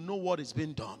 you will know what is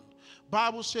being done.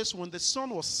 Bible says when the sun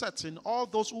was setting, all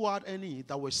those who had any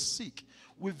that were sick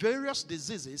with various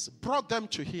diseases brought them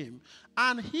to him.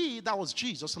 And he, that was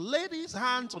Jesus, laid his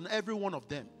hands on every one of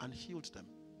them and healed them.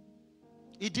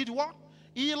 He did what?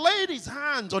 He laid his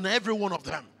hands on every one of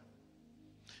them.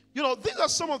 These are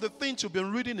some of the things you've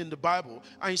been reading in the Bible,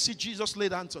 and you see Jesus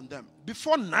laid hands on them.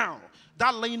 Before now,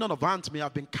 that laying on of hands may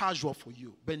have been casual for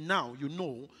you, but now you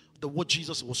know what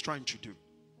Jesus was trying to do.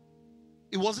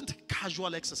 It wasn't a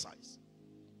casual exercise.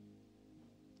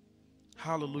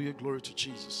 Hallelujah, glory to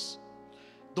Jesus.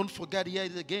 Don't forget here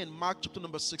again, Mark chapter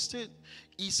number 16.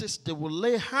 He says they will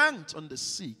lay hands on the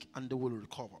sick and they will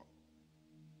recover.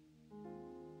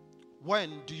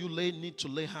 When do you need to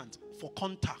lay hands? For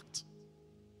contact.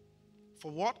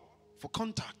 For what? For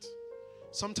contact.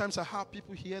 Sometimes I have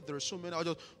people here, there are so many, I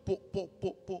just po.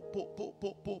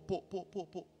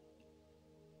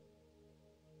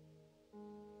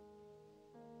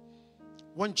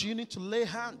 When do you need to lay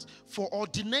hands? For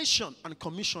ordination and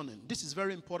commissioning. This is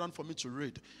very important for me to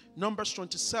read. Numbers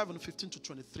 27, 15 to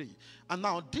 23. And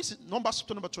now this is Numbers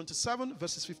chapter number 27,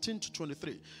 verses 15 to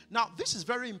 23. Now this is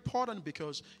very important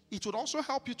because it would also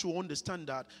help you to understand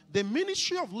that the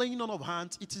ministry of laying on of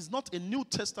hands, it is not a New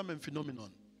Testament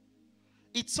phenomenon.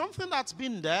 It's something that's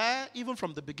been there even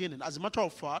from the beginning. As a matter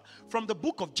of fact, from the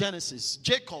book of Genesis,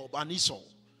 Jacob and Esau.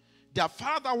 Their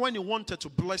father, when he wanted to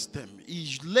bless them,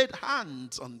 he laid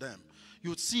hands on them. You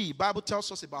would see, Bible tells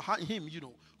us about him,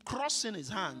 crossing his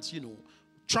hands,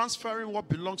 Transferring what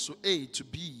belongs to A to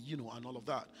B, and all of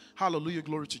that. Hallelujah,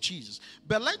 glory to Jesus.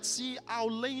 But let's see how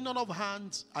laying on of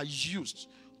hands are used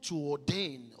to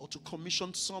ordain or to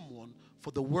commission someone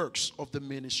for the works of the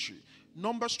ministry.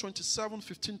 Numbers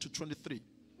 27:15 to 23.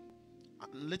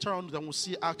 And later on, then we'll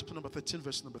see Acts chapter number 13,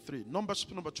 verse number 3. Numbers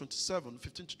chapter number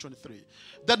 27:15 to 23.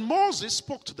 Then Moses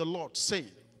spoke to the Lord,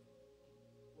 saying,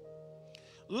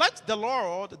 let the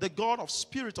Lord, the God of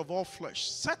spirit of all flesh,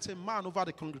 set a man over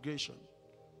the congregation,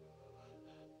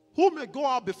 who may go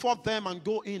out before them and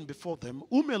go in before them,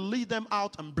 who may lead them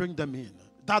out and bring them in,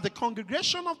 that the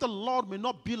congregation of the Lord may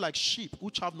not be like sheep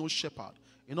which have no shepherd.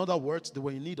 In other words, they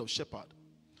were in need of shepherd.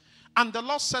 And the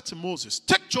Lord said to Moses,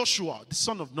 take Joshua, the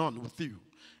son of Nun, with you,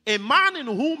 a man in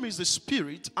whom is the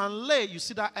Spirit, and lay, you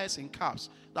see that S in caps,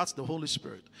 that's the Holy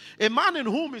Spirit. A man in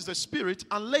whom is the Spirit,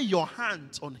 and lay your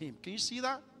hands on him. Can you see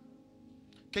that?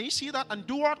 Can you see that? And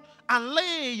do what? And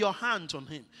lay your hands on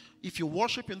him. If you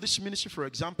worship in this ministry, for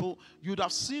example, you'd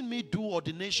have seen me do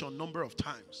ordination a number of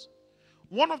times.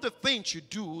 One of the things you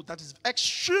do that is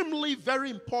extremely very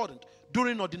important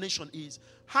during ordination is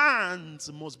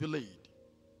hands must be laid.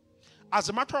 As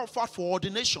a matter of fact, for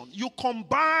ordination, you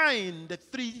combine the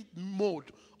three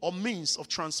mode or means of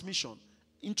transmission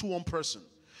into one person.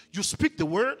 You speak the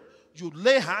word, you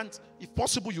lay hands, if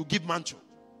possible, you give mantle.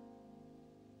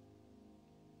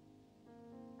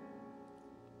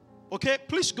 Okay,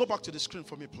 please go back to the screen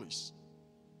for me, please.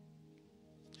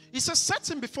 He says, set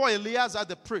him before Eleazar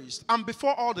the priest and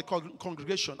before all the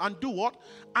congregation, and do what?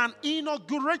 And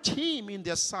inaugurate him in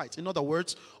their sight. In other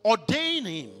words, ordain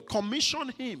him,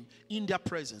 commission him in their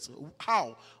presence.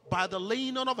 How? By the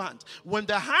laying on of hands. When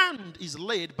the hand is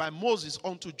laid by Moses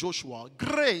unto Joshua,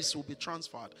 grace will be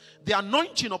transferred. The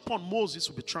anointing upon Moses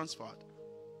will be transferred.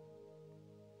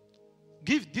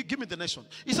 Give me the next one.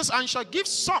 He says, and shall give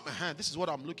some, this is what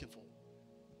I'm looking for.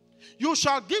 You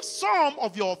shall give some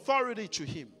of your authority to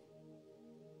him.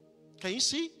 Can you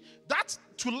see? That's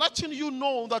to letting you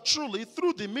know that truly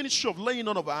through the ministry of laying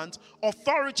on of hands,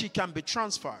 authority can be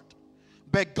transferred.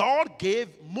 But God gave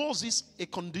Moses a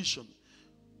condition.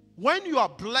 When you are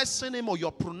blessing him or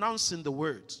you're pronouncing the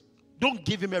words, don't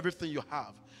give him everything you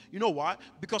have. You know why?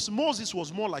 Because Moses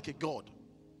was more like a God.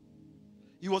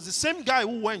 He was the same guy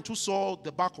who went, who saw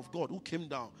the back of God, who came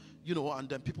down, and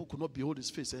then people could not behold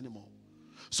his face anymore.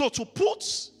 So to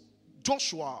put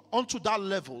Joshua onto that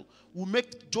level will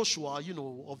make Joshua,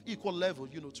 of equal level,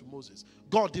 to Moses.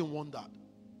 God didn't want that.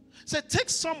 So take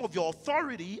some of your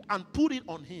authority and put it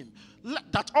on him,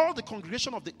 that all the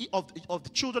congregation of the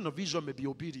children of Israel may be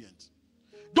obedient.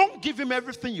 Don't give him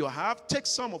everything you have. Take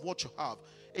some of what you have.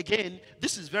 Again,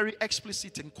 this is very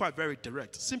explicit and quite very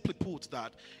direct. Simply put,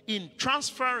 that in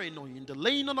transferring or in the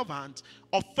laying on of hands,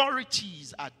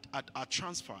 authorities are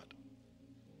transferred.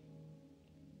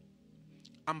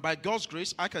 And by God's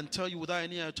grace, I can tell you without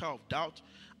any type of doubt,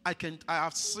 I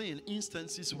have seen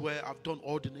instances where I've done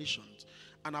ordinations,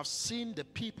 and I've seen the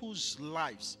people's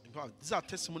lives. In fact, these are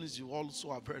testimonies you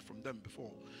also have heard from them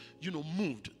before.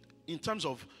 Moved in terms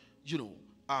of,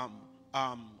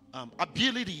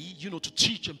 ability, to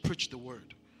teach and preach the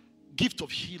word. Gift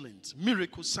of healings,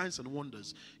 miracles, signs and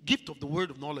wonders. Gift of the word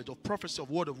of knowledge, of prophecy,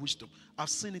 of word of wisdom. I've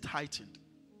seen it heightened.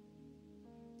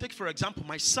 Take, for example,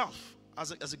 myself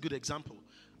as a good example.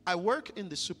 I work in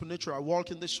the supernatural. I walk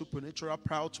in the supernatural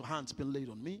prior to hands being laid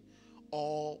on me,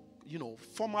 or,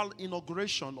 formal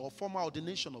inauguration or formal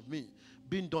ordination of me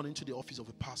being done into the office of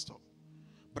a pastor.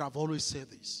 But I've always said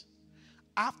this.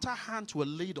 After hands were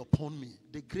laid upon me,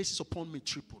 the graces upon me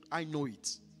tripled. I know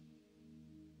it.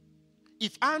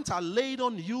 If hands are laid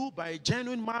on you by a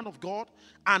genuine man of God,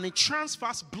 and it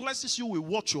transfers, blesses you with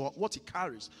what he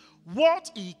carries. What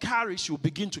he carries, you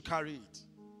begin to carry it.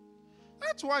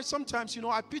 That's why sometimes,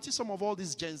 I pity some of all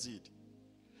these Gen Z.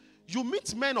 You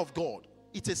meet men of God,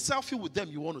 it's a selfie with them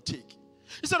you want to take.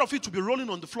 Instead of you to be rolling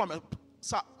on the floor,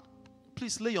 sir,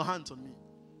 please lay your hands on me.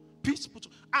 Please put,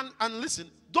 and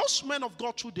listen, those men of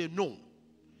God too, they know.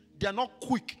 They are not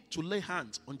quick to lay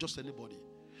hands on just anybody.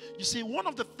 You see, one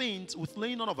of the things with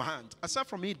laying on of a hand, aside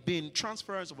from it being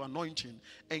transference of anointing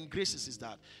and graces, is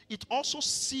that it also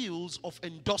seals of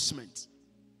endorsement.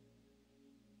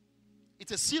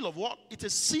 It's a seal of what? It's a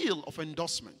seal of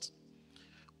endorsement.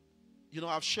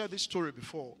 I've shared this story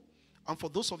before. And for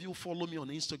those of you who follow me on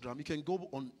Instagram, you can go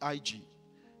on IG.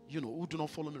 Who do not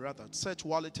follow me rather. Search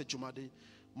Wale Tejumade.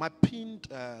 My pinned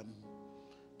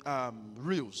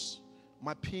reels.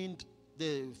 My pinned,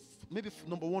 maybe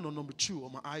number 1 or number 2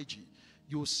 on my IG.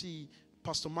 You will see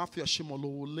Pastor Matthew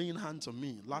Ashimolo laying hands on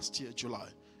me last year, July,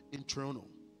 in Toronto.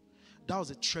 That was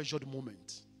a treasured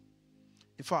moment.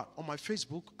 In fact, on my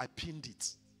Facebook, I pinned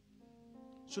it.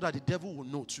 so that the devil will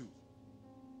know too.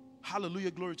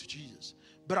 Hallelujah, glory to Jesus.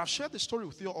 But I've shared the story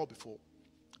with you all before.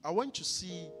 I went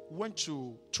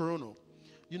to Toronto,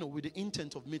 with the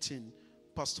intent of meeting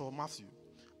Pastor Matthew.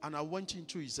 And I went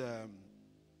into his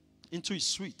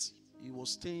suite. He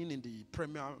was staying in the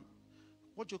premier.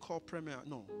 What do you call premier?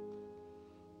 No.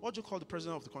 What do you call the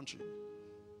president of the country?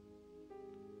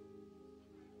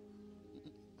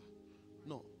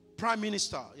 No. Prime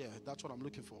Minister. Yeah, that's what I'm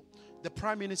looking for. The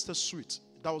Prime Minister's suite.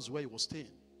 That was where he was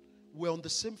staying. We're on the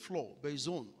same floor, but his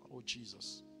own. Oh,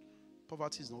 Jesus.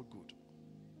 Poverty is not good.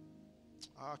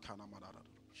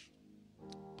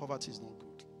 Poverty is not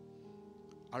good.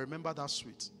 I remember that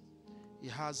suite. It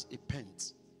has a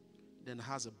pent, then it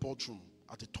has a boardroom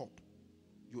at the top.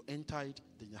 You enter it,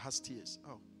 then it has stairs.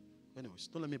 Oh, anyways,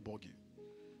 don't let me bug you.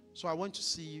 So I went to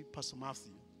see Pastor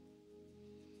Matthew,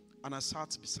 and I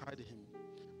sat beside him,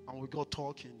 and we got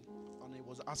talking, and he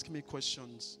was asking me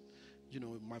questions,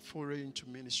 my foray into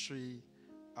ministry,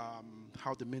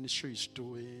 how the ministry is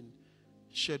doing.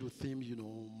 Shared with him,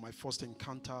 my first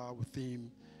encounter with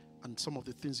him, and some of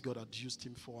the things God had used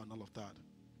him for, and all of that.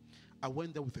 I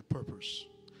went there with a purpose.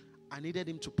 I needed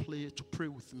him to pray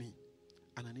with me,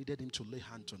 and I needed him to lay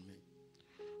hands on me.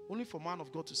 Only for man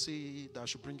of God to say that I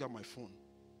should bring out my phone.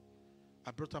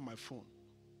 I brought out my phone,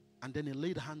 and then he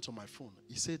laid hands on my phone.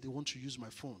 He said they want to use my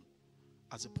phone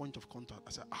as a point of contact.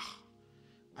 I said,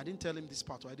 I didn't tell him this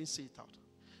part, or I didn't say it out.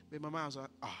 But my mind was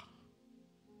like,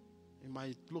 in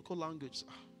my local language,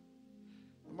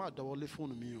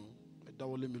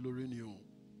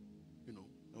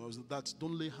 that's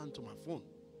don't lay hand on my phone.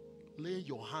 Lay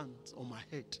your hand on my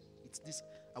head. It's this.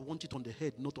 I want it on the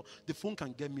head, not on the phone.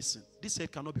 Can get missing. This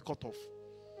head cannot be cut off.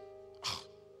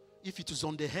 If it is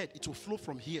on the head, it will flow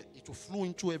from here. It will flow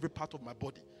into every part of my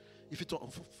body. If it's on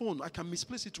phone, I can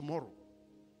misplace it tomorrow.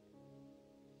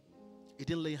 He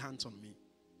didn't lay hands on me.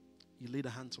 He laid a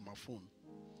hand on my phone.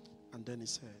 And then he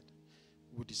said,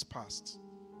 we dispersed.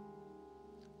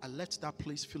 I left that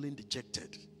place feeling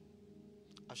dejected.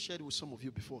 I've shared it with some of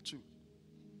you before too.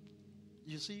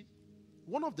 You see,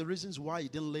 one of the reasons why he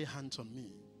didn't lay hands on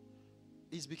me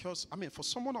is because, for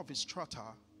someone of his strata,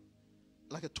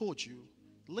 like I told you,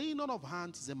 laying on of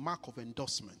hands is a mark of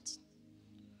endorsement.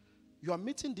 You are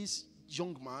meeting this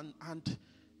young man and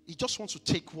he just wants to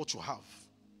take what you have.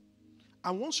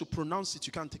 And once you pronounce it,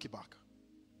 you can't take it back.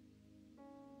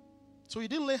 So he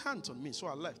didn't lay hands on me, so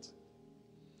I left.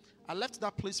 I left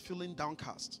that place feeling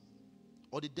downcast.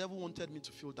 Or the devil wanted me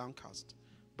to feel downcast.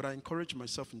 But I encouraged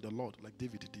myself in the Lord like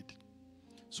David did.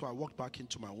 So I walked back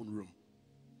into my own room.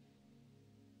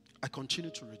 I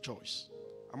continued to rejoice.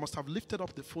 I must have lifted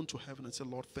up the phone to heaven and said,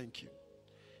 Lord, thank you.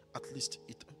 At least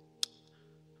it.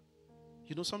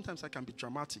 Sometimes I can be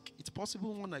dramatic. It's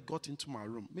possible when I got into my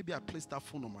room, maybe I placed that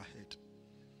phone on my head.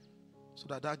 So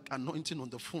that anointing on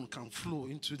the phone can flow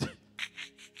into the...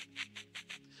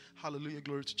 Hallelujah,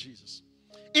 glory to Jesus.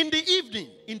 In the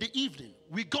evening,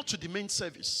 we got to the main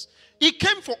service. It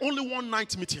came for only one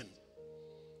night meeting.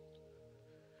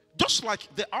 Just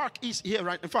like the ark is here,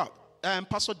 right? In fact,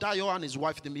 Pastor Dayo and his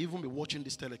wife, they may even be watching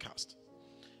this telecast.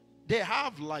 They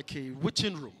have like a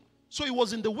waiting room. So it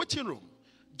was in the waiting room.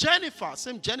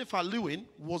 Jennifer Lewin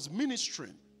was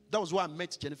ministering. That was where I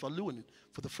met Jennifer Lewin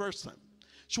for the first time.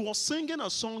 She was singing a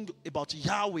song about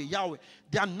Yahweh.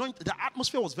 The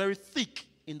atmosphere was very thick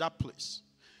in that place.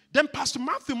 Then Pastor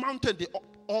Matthew mounted the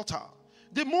altar.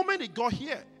 The moment he got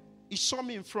here, he saw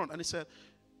me in front and he said,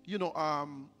 I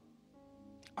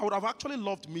would have actually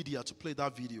loved media to play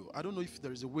that video. I don't know if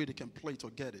there is a way they can play it or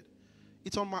get it.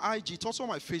 It's on my IG. It's also on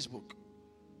my Facebook.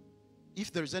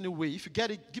 If there is any way, if you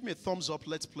get it, give me a thumbs up.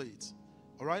 Let's play it.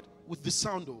 All right? With the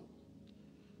sound though.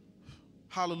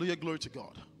 Hallelujah. Glory to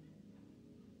God.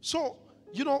 So,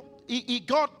 he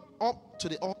got up to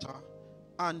the altar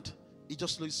and he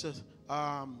just said,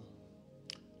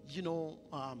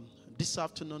 this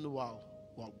afternoon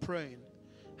while praying,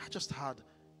 I just had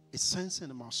a sense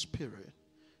in my spirit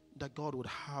that God would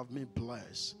have me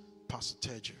bless Pastor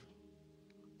Teju.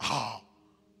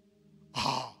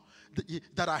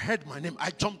 That I heard my name. I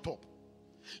jumped up.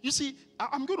 You see,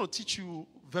 I'm going to teach you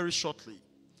very shortly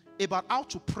about how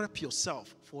to prep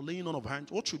yourself for laying on of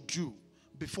hands, what you do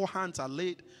before hands are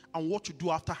laid, and what you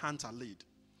do after hands are laid.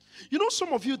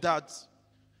 Some of you that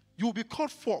you will be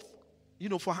called forth,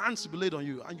 for hands to be laid on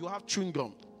you, and you have chewing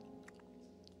gum.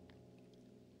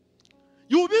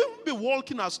 You will be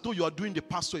walking as though you are doing the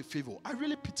pastor a favor. I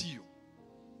really pity you.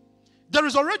 There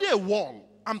is already a wall.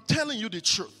 I'm telling you the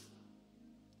truth.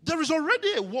 There is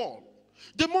already a wall.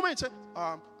 The moment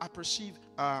I perceive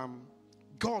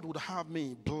God would have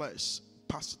me bless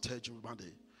Pastor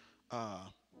Tejumade.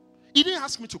 He didn't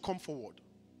ask me to come forward.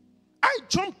 I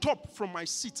jumped up from my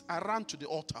seat. I ran to the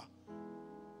altar.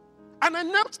 And I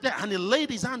knelt there, and he laid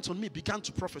his hands on me, began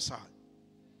to prophesy.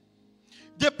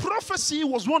 The prophecy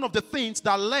was one of the things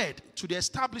that led to the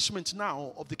establishment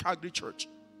now of the Calgary Church.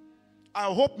 I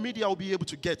hope media will be able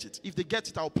to get it. If they get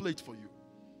it, I'll play it for you.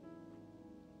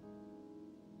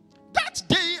 That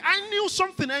day, I knew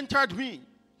something entered me.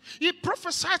 He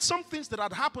prophesied some things that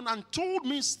had happened and told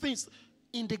me things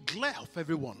in the glare of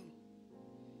everyone.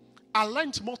 I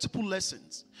learned multiple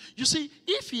lessons. You see,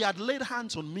 if he had laid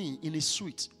hands on me in his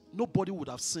suite, nobody would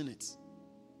have seen it.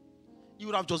 It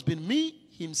would have just been me,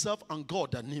 himself, and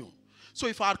God that knew. So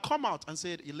if I had come out and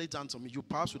said, he laid hands on me, you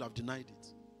perhaps would have denied it.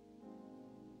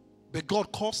 But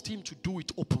God caused him to do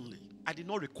it openly. I did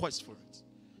not request for it.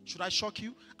 Should I shock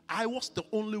you? I was the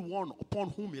only one upon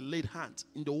whom he laid hands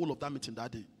in the whole of that meeting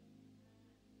that day.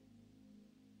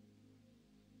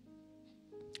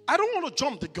 I don't want to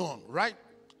jump the gun, right?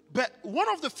 But one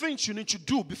of the things you need to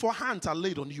do before hands are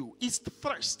laid on you is the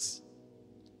thirst,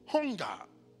 hunger,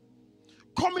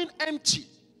 coming empty.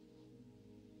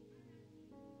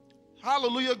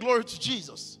 Hallelujah, glory to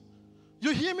Jesus.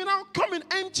 You hear me now? Coming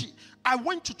empty. I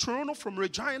went to Toronto from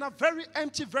Regina, very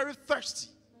empty, very thirsty.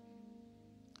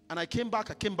 And I came back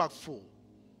full.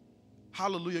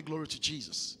 Hallelujah, glory to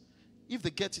Jesus. If they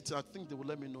get it, I think they will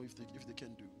let me know if they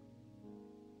can do.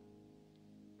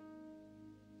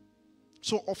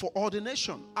 So for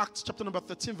ordination, Acts chapter number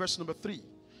 13, verse number 3.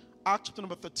 Acts chapter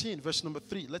number 13, verse number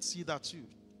 3. Let's see that too.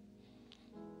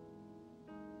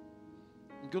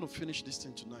 I'm going to finish this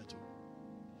thing tonight.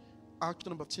 Acts chapter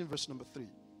number 13, verse number 3.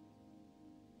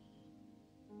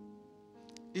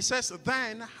 It says,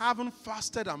 then having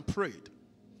fasted and prayed,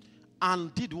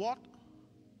 and did what?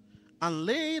 And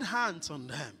laid hands on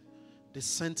them, they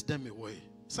sent them away.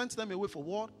 Sent them away for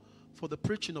what? For the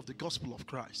preaching of the gospel of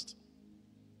Christ.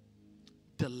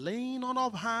 The laying on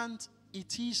of hands,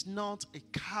 it is not a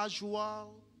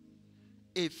casual,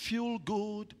 a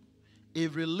feel-good, a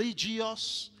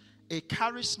religious, a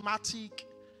charismatic,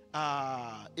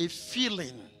 a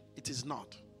feeling. It is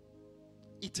not.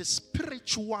 It's a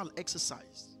spiritual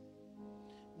exercise.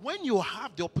 When you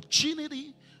have the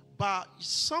opportunity by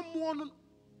someone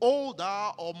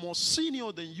older or more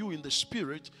senior than you in the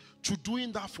spirit to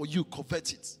doing that for you,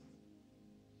 covet it.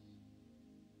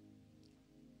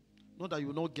 Not that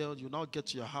you now get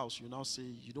to your house, you now say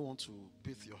you don't want to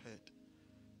bathe your head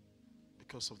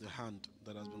because of the hand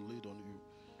that has been laid on you.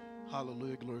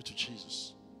 Hallelujah, glory to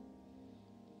Jesus.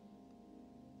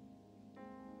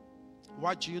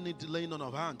 Why do you need the laying on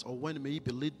of hands, or when may it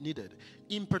be needed?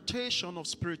 Impartation of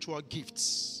spiritual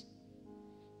gifts.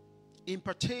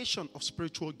 Impartation of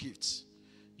spiritual gifts.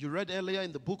 You read earlier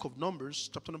in the book of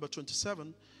Numbers, chapter number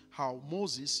 27, how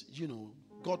Moses,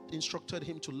 God instructed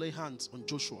him to lay hands on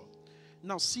Joshua.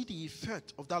 Now see the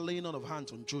effect of that laying on of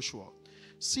hands on Joshua.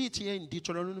 See it here in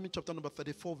Deuteronomy chapter number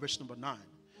 34, verse number 9.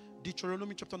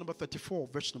 Deuteronomy chapter number 34,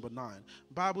 verse number 9.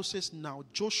 Bible says, now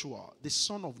Joshua, the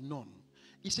son of Nun,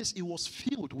 he says he was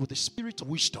filled with the spirit of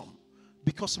wisdom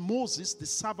because Moses, the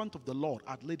servant of the Lord,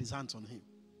 had laid his hands on him.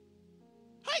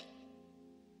 Hey!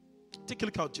 Take a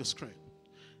look at your screen.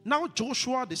 Now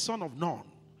Joshua, the son of Nun,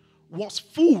 was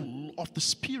full of the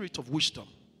spirit of wisdom,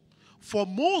 for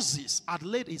Moses had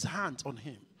laid his hands on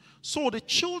him. So the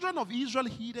children of Israel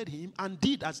heeded him and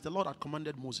did as the Lord had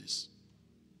commanded Moses.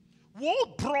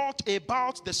 What brought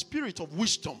about the spirit of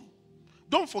wisdom?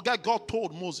 Don't forget, God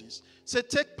told Moses, say,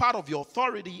 take part of your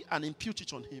authority and impute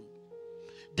it on him.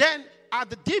 Then at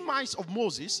the demise of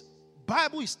Moses,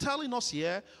 Bible is telling us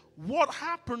here what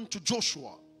happened to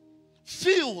Joshua,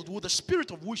 filled with the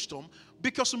spirit of wisdom,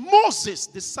 because Moses,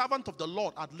 the servant of the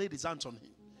Lord, had laid his hands on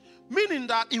him. Meaning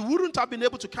that he wouldn't have been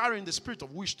able to carry in the spirit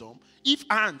of wisdom if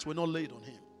hands were not laid on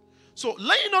him. So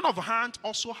laying on of hands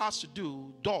also has to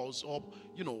do,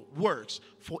 works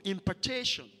for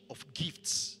impartation of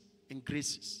gifts and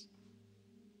graces.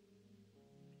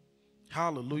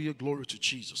 Hallelujah, glory to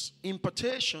Jesus.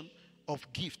 Impartation of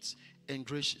gifts and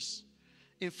graces.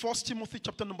 In 1 Timothy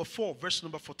chapter number 4, verse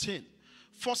number 14.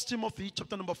 1 Timothy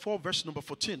chapter number 4, verse number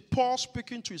 14. Paul,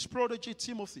 speaking to his protege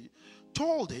Timothy,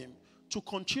 told him to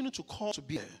continue to call to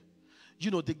bear,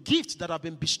 the gifts that have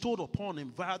been bestowed upon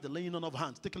him via the laying on of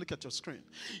hands. Take a look at your screen.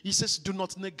 He says, do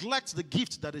not neglect the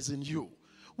gift that is in you,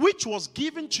 which was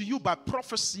given to you by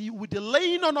prophecy with the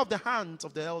laying on of the hands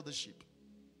of the eldership.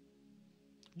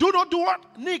 Do not do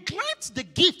what? Neglect the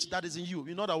gift that is in you.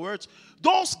 In other words,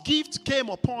 those gifts came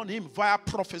upon him via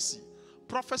prophecy.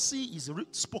 Prophecy is a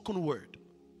spoken word,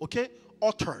 okay?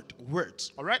 Uttered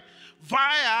words, all right?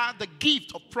 Via the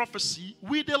gift of prophecy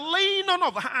with the laying on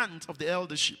of hands of the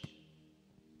eldership.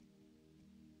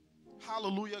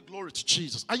 Hallelujah. Glory to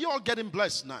Jesus. Are you all getting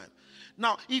blessed now?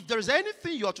 Now, if there is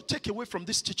anything you are to take away from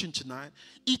this teaching tonight,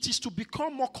 it is to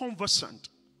become more conversant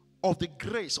of the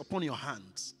grace upon your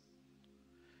hands.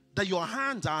 That your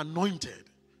hands are anointed.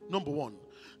 Number one.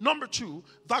 Number two,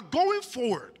 that going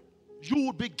forward, you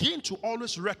will begin to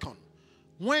always reckon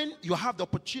when you have the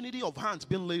opportunity of hands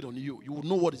being laid on you, you will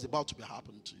know what is about to be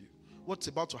happening to you. What's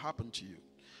about to happen to you.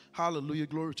 Hallelujah.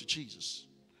 Glory to Jesus.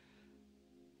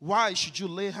 Why should you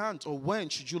lay hands, or when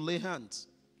should you lay hands?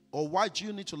 Or why do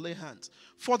you need to lay hands?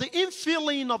 For the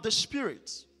infilling of the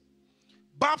Spirit.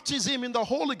 Baptism in the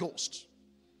Holy Ghost.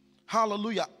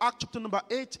 Hallelujah. Acts chapter number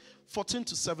 8, 14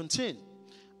 to 17.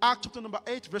 Acts chapter number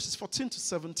 8, verses 14 to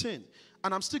 17.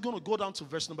 And I'm still going to go down to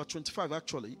verse number 25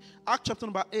 actually. Acts chapter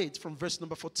number 8 from verse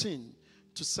number 14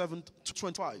 to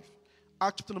 25.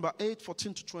 Acts chapter number 8,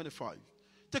 14 to 25.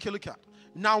 Take a look at.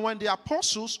 Now when the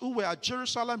apostles who were at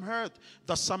Jerusalem heard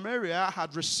that Samaria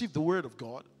had received the word of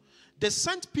God, they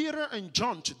sent Peter and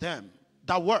John to them,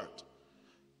 that word,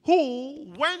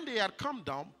 who, when they had come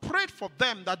down, prayed for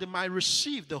them that they might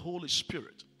receive the Holy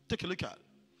Spirit. Take a look at it.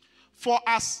 For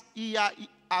as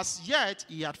yet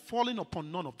he had fallen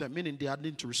upon none of them, meaning they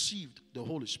hadn't received the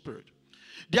Holy Spirit.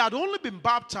 They had only been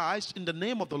baptized in the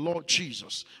name of the Lord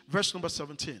Jesus. Verse number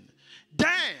 17. Then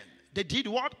they did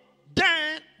what?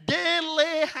 Then they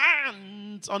lay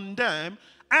hands on them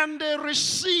and they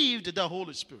received the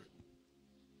Holy Spirit.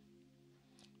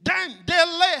 Then they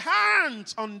lay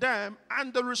hands on them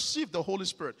and they received the Holy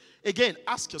Spirit. Again,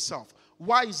 ask yourself,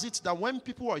 why is it that when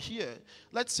people are here,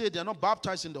 let's say they're not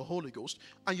baptized in the Holy Ghost,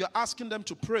 and you're asking them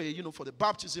to pray, for the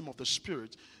baptism of the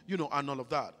Spirit, and all of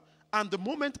that. And the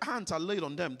moment hands are laid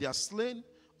on them, they are slain,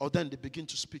 or then they begin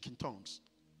to speak in tongues.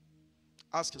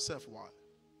 Ask yourself why.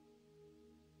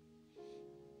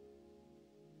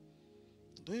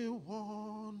 The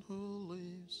one who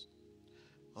lives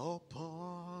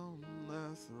upon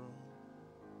the throne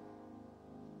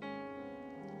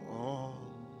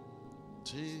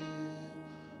until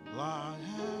I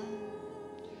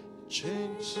have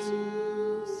changed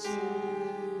his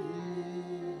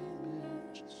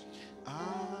image, I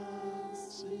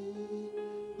see.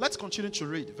 Let's continue to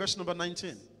read verse number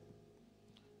 19.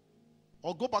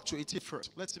 Or go back to 18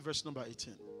 first. Let's see verse number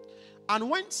 18. And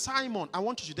when Simon, I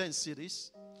want you to then see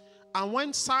this. And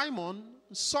when Simon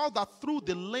saw that through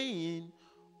the laying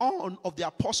on of the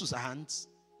apostles' hands,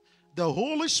 the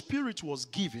Holy Spirit was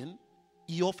given,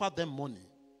 he offered them money.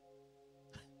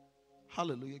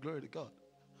 Hallelujah, glory to God.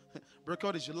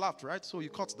 Record is you laughed, right? So you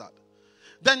caught that.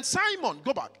 Then Simon,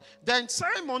 go back. Then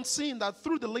Simon, seeing that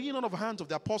through the laying on of hands of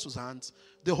the apostles' hands,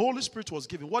 the Holy Spirit was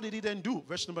given. What did he then do?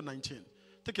 Verse number 19.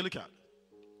 Take a look at it.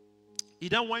 He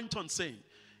then went on saying,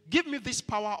 give me this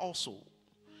power also,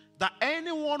 that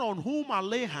anyone on whom I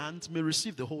lay hands may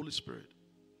receive the Holy Spirit.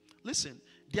 Listen,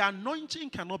 the anointing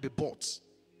cannot be bought.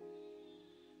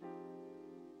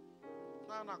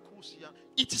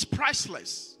 It is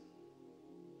priceless.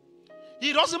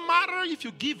 It doesn't matter if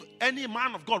you give any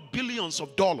man of God billions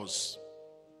of dollars.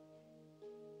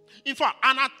 In fact,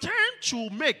 an attempt to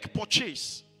make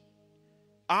purchase,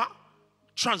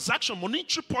 transaction,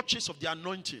 monetary purchase of the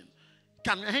anointing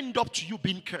can end up to you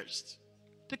being cursed.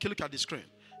 Take a look at the screen.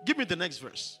 Give me the next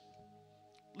verse.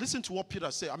 Listen to what Peter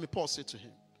said. Paul said to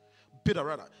him. Peter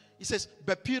rather. He says,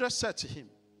 but Peter said to him,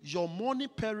 your money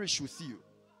perish with you,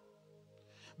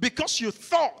 because you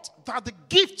thought that the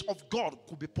gift of God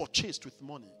could be purchased with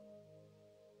money.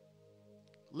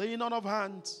 Laying on of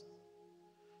hands,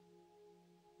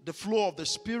 the flow of the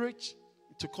Spirit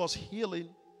to cause healing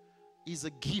is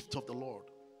a gift of the Lord.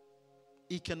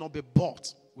 It cannot be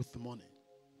bought with money.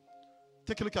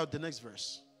 Take a look at the next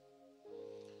verse.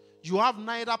 You have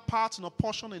neither part nor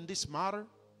portion in this matter.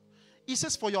 He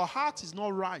says, for your heart is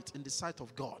not right in the sight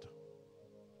of God.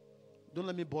 Don't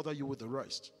let me bother you with the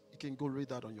rest. You can go read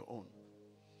that on your own.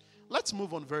 Let's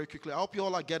move on very quickly. I hope you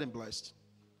all are getting blessed.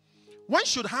 When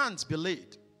should hands be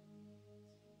laid?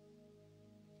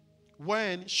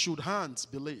 When should hands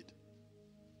be laid?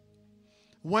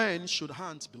 When should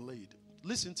hands be laid?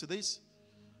 Listen to this.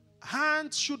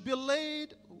 Hands should be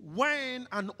laid when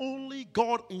and only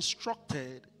God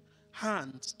instructed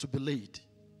hands to be laid.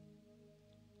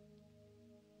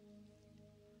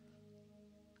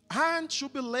 Hands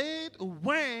should be laid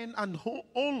when and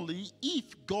only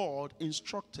if God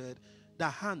instructed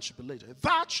that hands should be laid.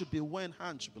 That should be when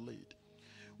hands should be laid.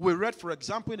 We read, for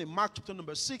example, in Mark chapter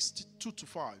number 6, 2 to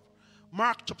 5.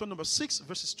 Mark chapter number 6,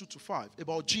 verses 2 to 5,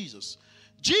 about Jesus.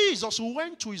 Jesus who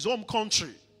went to his home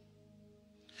country.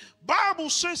 Bible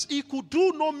says he could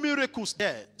do no miracles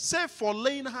there, save for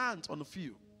laying hands on a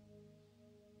few.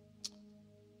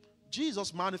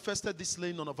 Jesus manifested this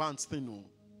laying on of hands thing. No?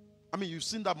 I mean, you've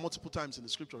seen that multiple times in the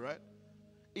scripture, right?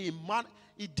 He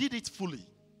did it fully.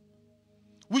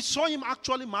 We saw him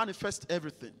actually manifest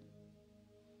everything.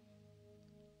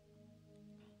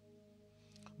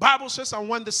 Bible says, and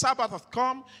when the Sabbath had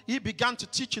come, he began to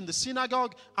teach in the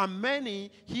synagogue, and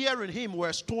many hearing him were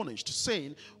astonished,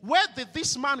 saying, where did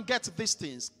this man get these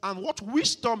things? And what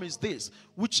wisdom is this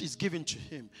which is given to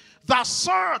him, that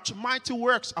such mighty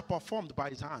works are performed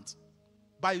by his hands?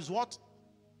 By his what?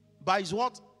 By his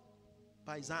what?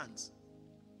 By his hands.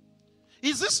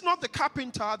 Is this not the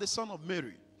carpenter, the son of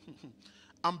Mary,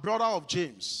 and brother of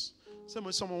James?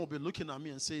 Someone will be looking at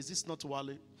me and say, is this not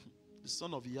Wale, the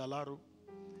son of Yalaro?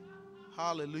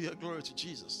 Hallelujah, glory to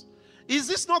Jesus. Is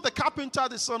this not the carpenter,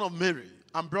 the son of Mary,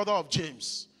 and brother of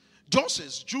James,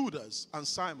 Joseph, Judas, and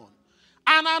Simon?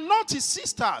 And are not his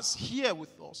sisters here with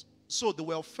us? So they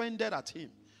were offended at him.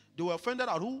 They were offended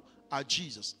at who? At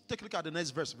Jesus. Take a look at the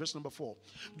next verse, verse number 4.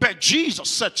 But Jesus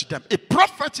said to them, a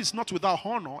prophet is not without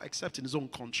honor except in his own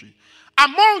country,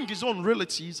 among his own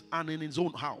relatives, and in his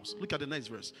own house. Look at the next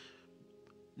verse.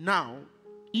 Now,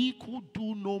 he could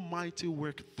do no mighty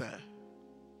work there.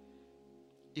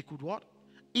 He could what?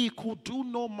 He could do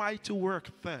no mighty work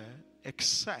there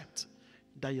except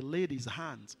that he laid his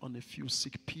hands on a few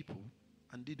sick people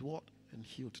and did what? And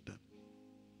healed them.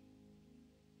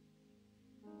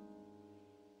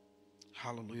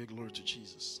 Hallelujah, glory to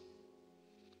Jesus.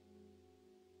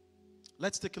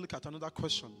 Let's take a look at another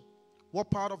question. What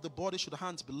part of the body should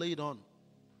hands be laid on?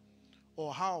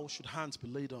 Or how should hands be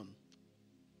laid on?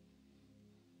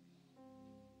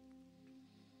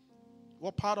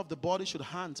 What part of the body should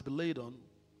hands be laid on?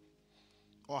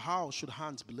 Or how should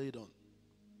hands be laid on?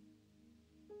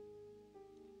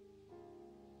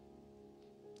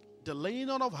 The laying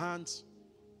on of hands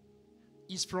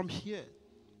is from here,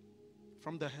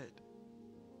 from the head.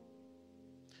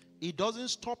 It doesn't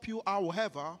stop you,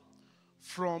 however,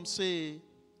 from, say,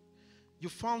 you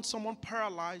found someone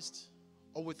paralyzed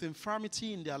or with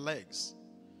infirmity in their legs.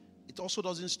 It also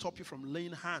doesn't stop you from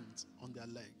laying hands on their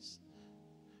legs.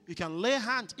 You can lay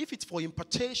hands, if it's for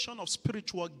impartation of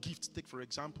spiritual gifts, take for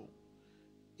example,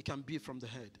 it can be from the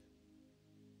head.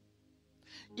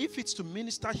 If it's to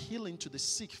minister healing to the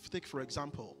sick, take for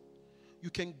example, you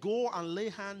can go and lay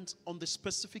hands on the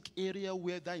specific area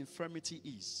where that infirmity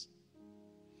is.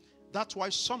 That's why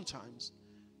sometimes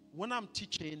when I'm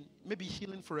teaching, maybe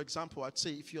healing for example, I'd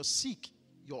say if you're sick,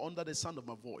 you're under the sound of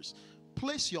my voice,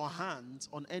 place your hands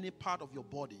on any part of your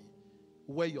body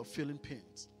where you're feeling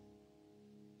pains.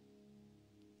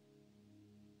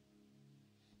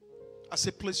 I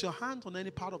say, place your hand on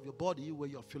any part of your body where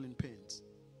you're feeling pains.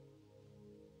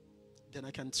 Then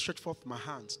I can stretch forth my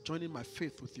hands, joining my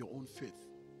faith with your own faith,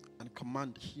 and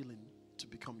command healing to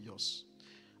become yours.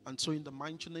 And so in the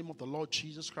mighty name of the Lord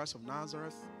Jesus Christ of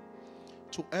Nazareth,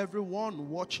 to everyone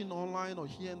watching online or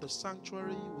here in the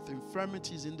sanctuary with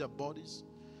infirmities in their bodies,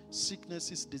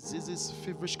 sicknesses, diseases,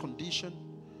 feverish condition,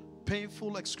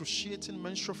 painful, excruciating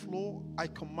menstrual flow, I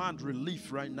command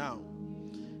relief right now.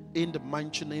 In the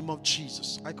mighty name of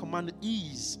Jesus, I command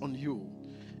ease on you.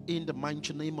 In the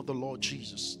mighty name of the Lord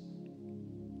Jesus.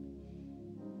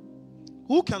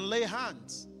 Who can lay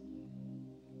hands?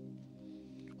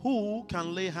 Who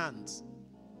can lay hands?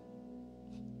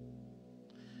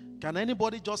 Can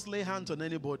anybody just lay hands on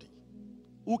anybody?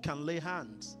 Who can lay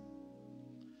hands?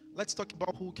 Let's talk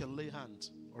about who can lay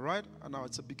hands. All right? And now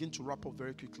it's a begin to wrap up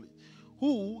very quickly.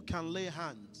 Who can lay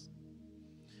hands?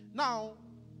 Now,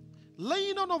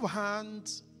 laying on of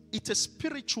hands, it's a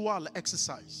spiritual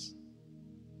exercise.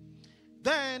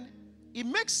 Then it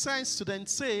makes sense to then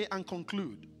say and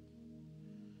conclude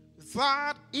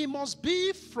that it must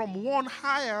be from one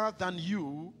higher than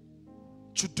you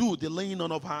to do the laying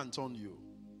on of hands on you.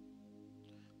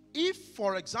 If,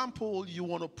 for example, you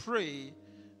want to pray,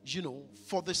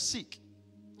 for the sick,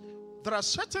 there are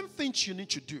certain things you need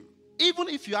to do, even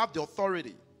if you have the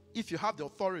authority. If you have the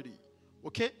authority,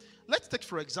 okay? Let's take,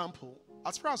 for example,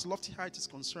 as far as Lofty Heights is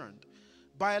concerned,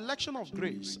 by election of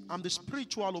grace, I'm the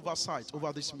spiritual oversight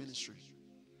over this ministry.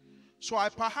 So I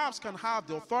perhaps can have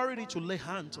the authority to lay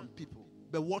hands on people.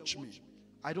 But watch me.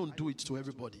 I don't do it to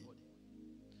everybody.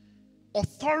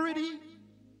 Authority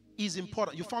is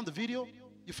important. You found the video?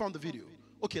 You found the video.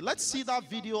 Okay, let's see that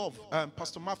video of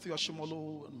Pastor Matthew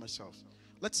Ashimolo and myself.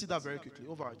 Let's see that very quickly.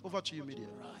 Over to you, media.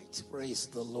 Right. Praise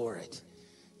the Lord.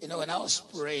 When I was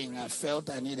praying, I felt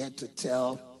I needed to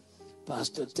tell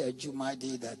Pastor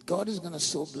Tejumade that God is going to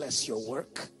so bless your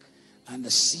work, and the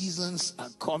seasons are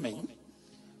coming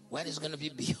when it's going to be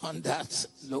beyond that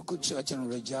local church in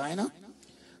Regina.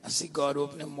 I see God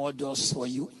opening more doors for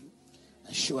you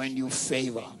and showing you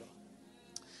favor.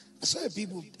 I saw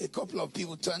a couple of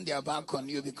people turn their back on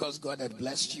you because God had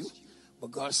blessed you.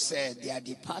 But God said their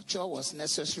departure was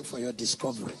necessary for your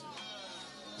discovery.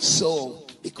 So,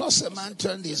 because a man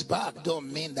turned his back,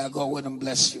 don't mean that God wouldn't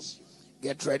bless you.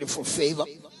 Get ready for favor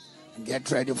and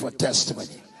get ready for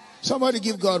testimony. Somebody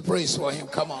give God praise for him.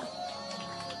 Come on.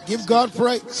 Give God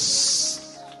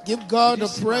praise. Give God the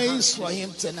praise for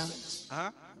him tonight.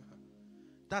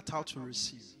 That's how to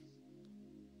receive.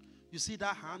 You see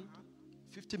that hand?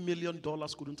 $50 million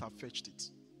couldn't have fetched it.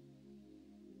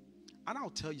 And I'll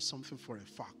tell you something for a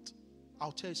fact.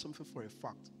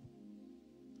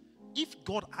 If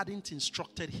God hadn't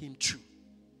instructed him to,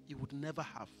 he would never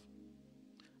have.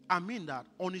 I mean that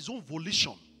on his own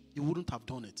volition, he wouldn't have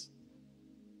done it.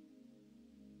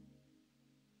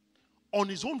 On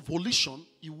his own volition,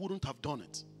 he wouldn't have done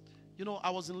it. You know, I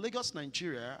was in Lagos,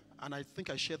 Nigeria, and I think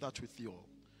I shared that with you all.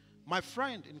 My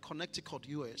friend in Connecticut,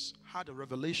 US, had a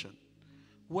revelation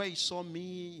where he saw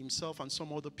me, himself, and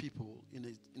some other people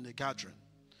in a gathering.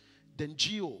 Then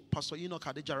Gio, Pastor Enoch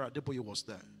Adejara Adeboye was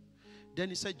there. Then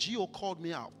he said, Gio called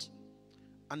me out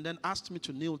and then asked me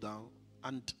to kneel down,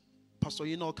 and Pastor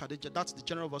Enoch Adejara, that's the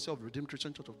General Overseer of Redeemed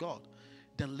Christian Church of God,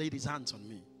 then laid his hands on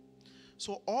me.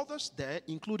 So others there,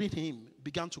 including him,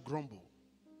 began to grumble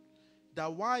that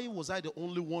why was I the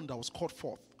only one that was called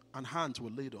forth and hands were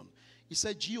laid on. He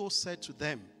said, Gio said to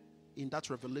them in that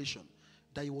revelation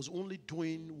that he was only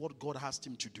doing what God asked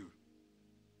him to do.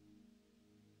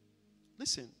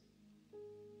 Listen.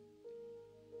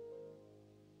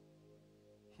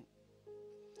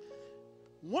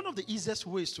 One of the easiest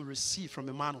ways to receive from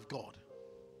a man of God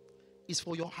is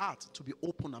for your heart to be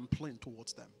open and plain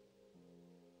towards them.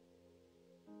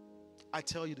 I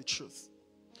tell you the truth.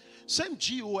 Same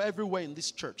GO everywhere in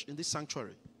this church, in this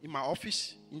sanctuary. In my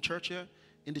office, in church here,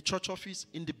 in the church office,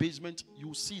 in the basement, you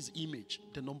will see his image,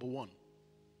 the number one.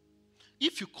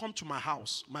 If you come to my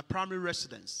house, my primary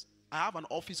residence, I have an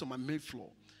office on my main floor.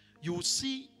 You will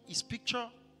see his picture,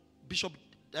 Bishop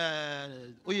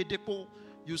Oyedepo.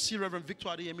 You see Reverend Victor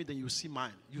Adeyemi, then you see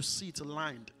mine. You see it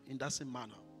aligned in that same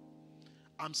manner.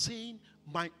 I'm saying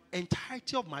my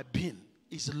entirety of my being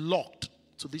is locked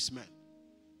to this man.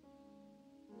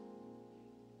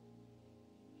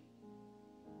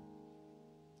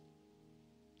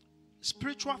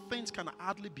 Spiritual things can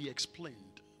hardly be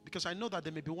explained, because I know that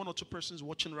there may be one or two persons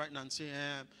watching right now and saying,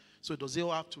 so does it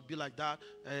all have to be like that?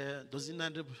 Does it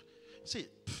not? See,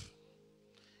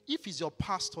 if he's your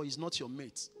pastor, he's not your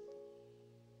mate.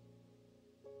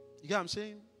 You get what I'm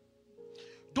saying?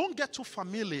 Don't get too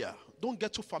familiar.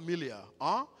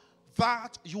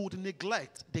 That you would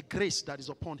neglect the grace that is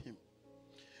upon him.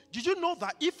 Did you know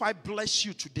that if I bless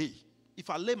you today,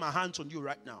 if I lay my hands on you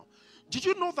right now, did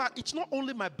you know that it's not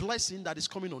only my blessing that is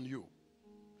coming on you?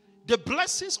 The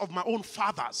blessings of my own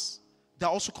fathers, they're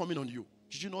also coming on you.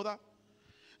 Did you know that?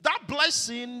 That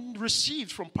blessing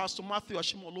received from Pastor Matthew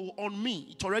Ashimolo on me,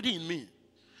 it's already in me.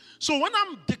 So when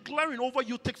I'm declaring over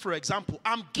you, take for example,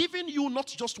 I'm giving you not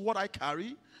just what I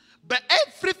carry, but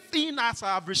everything as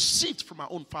I have received from my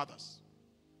own fathers.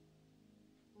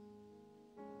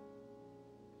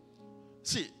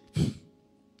 See,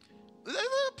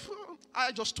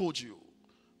 I just told you,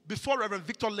 before Reverend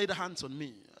Victor laid hands on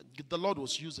me, the Lord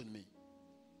was using me.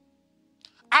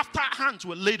 After hands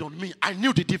were laid on me, I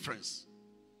knew the difference.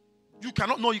 You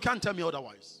can't tell me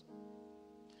otherwise.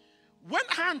 When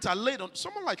hands are laid on,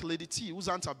 someone like Lady T, whose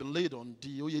hands have been laid on,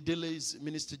 the Oyedele's,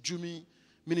 Minister Jumi,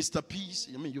 Minister Peace,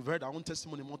 I mean, you've heard our own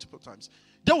testimony multiple times.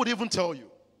 They would even tell you.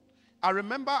 I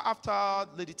remember after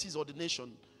Lady T's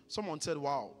ordination, someone said,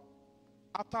 wow,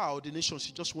 after our ordination,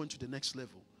 she just went to the next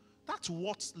level. That's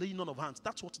what laying on of hands,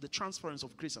 that's what the transference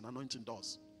of grace and anointing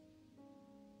does.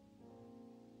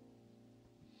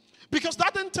 Because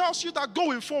that then tells you that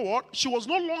going forward, she was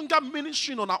no longer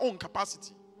ministering on her own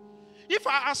capacity. If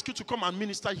I ask you to come and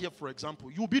minister here, for example,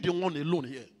 you'll be the one alone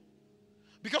here.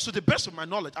 Because to the best of my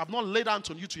knowledge, I've not laid hands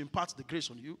on you to impart the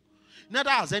grace on you. Neither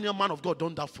has any man of God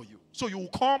done that for you. So you will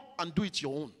come and do it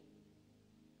your own.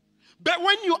 But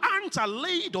when your hands are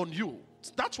laid on you,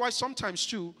 that's why sometimes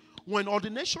too, when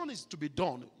ordination is to be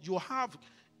done, you have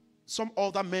some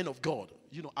other men of God,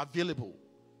 available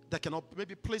that can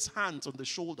maybe place hands on the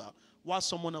shoulder while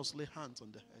someone else lay hands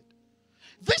on the head.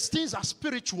 These things are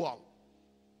spiritual.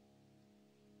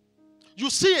 You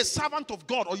see a servant of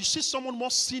God, or you see someone more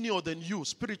senior than you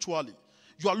spiritually,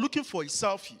 you are looking for a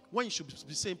selfie when you should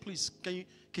be saying, please, can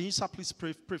you sir, please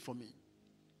pray for me?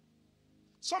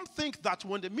 Some think that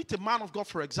when they meet a man of God,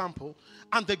 for example,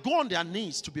 and they go on their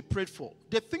knees to be prayed for,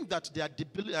 they think that they are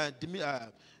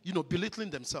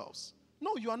belittling themselves.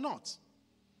 No, you are not.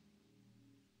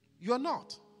 You are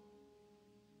not.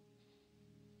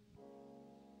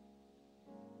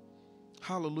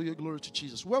 Hallelujah, glory to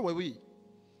Jesus. Where were we?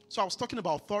 So I was talking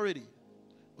about authority,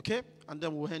 okay? And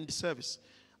then we'll end the service.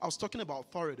 I was talking about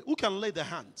authority. Who can lay their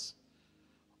hands?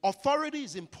 Authority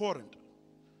is important.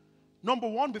 Number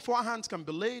one, before hands can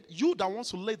be laid, you that wants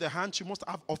to lay the hands, you must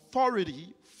have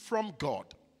authority from God.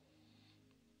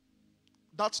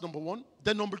 That's number one.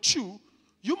 Then number two,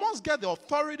 you must get the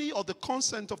authority or the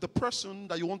consent of the person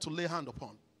that you want to lay hand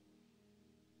upon.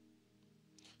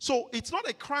 So it's not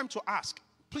a crime to ask,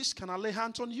 please, can I lay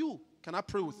hands on you? Can I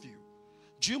pray with you?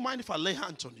 Do you mind if I lay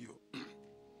hands on you?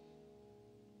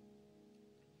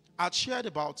 I shared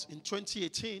about in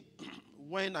 2018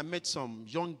 when I met some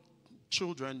young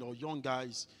children or young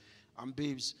guys and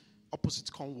babes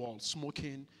opposite Cornwall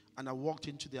smoking, and I walked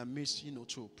into their midst,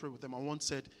 to pray with them. And one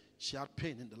said she had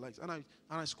pain in the legs, and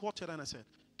I squatted and I said,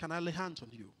 can I lay hands on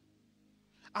you?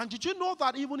 And did you know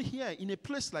that even here in a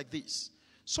place like this,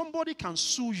 somebody can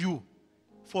sue you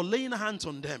for laying hands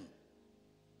on them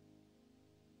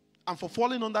and for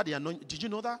falling under the anointing? Did you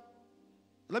know that?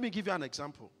 Let me give you an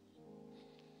example.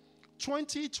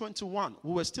 2021,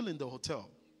 we were still in the hotel.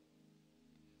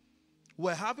 We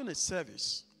were having a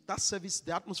service. That service,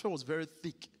 the atmosphere was very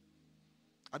thick.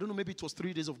 I don't know, maybe it was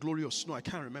 3 days of glory or snow. I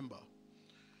can't remember.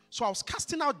 So I was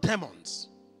casting out demons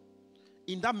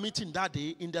in that meeting that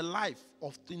day in the lives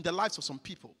of some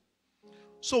people.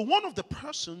 So one of the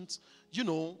persons,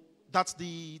 that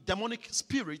the demonic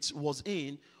spirit was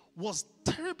in, was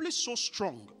terribly so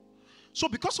strong. So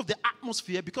because of the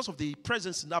atmosphere, because of the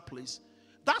presence in that place,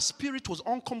 that spirit was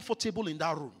uncomfortable in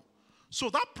that room. So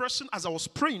that person, as I was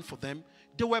praying for them,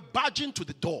 they were barging to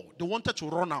the door. They wanted to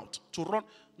run out.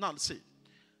 Now, let's see.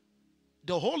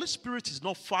 The Holy Spirit is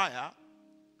not fire,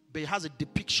 but it has a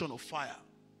depiction of fire.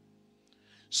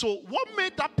 So what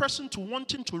made that person to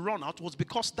wanting to run out was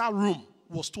because that room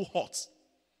was too hot.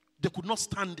 They could not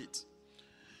stand it.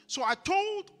 So I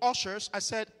told ushers, I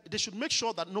said, they should make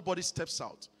sure that nobody steps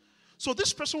out. So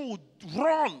this person would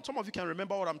run. Some of you can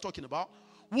remember what I'm talking about.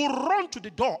 Would run to the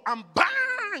door and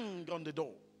bang on the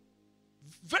door.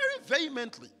 Very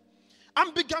vehemently.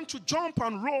 And began to jump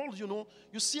and roll,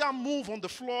 You see her move on the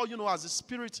floor, as the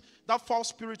spirit, that foul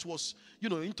spirit was,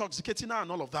 intoxicating her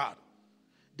and all of that.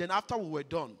 Then after we were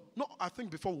done, I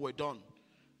think before we were done,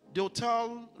 the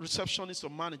hotel receptionist or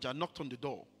manager knocked on the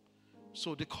door.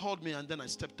 So they called me and then I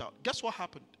stepped out. Guess what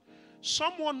happened?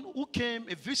 Someone who came,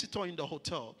 a visitor in the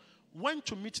hotel, went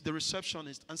to meet the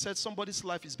receptionist and said somebody's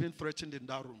life is being threatened in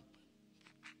that room.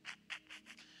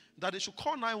 That they should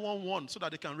call 911 so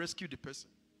that they can rescue the person.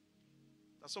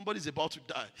 That somebody's about to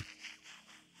die.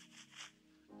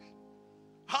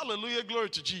 Hallelujah, glory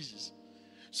to Jesus.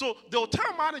 So the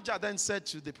hotel manager then said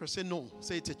to the person, no,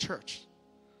 say it's a church.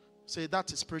 Say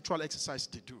that's a spiritual exercise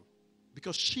to do.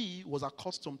 Because she was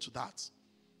accustomed to that.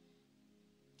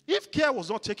 If care was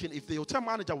not taken, if the hotel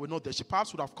manager were not there, she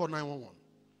perhaps would have called 911.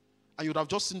 And you would have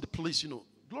just seen the police,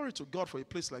 Glory to God for a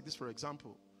place like this, for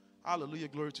example. Hallelujah,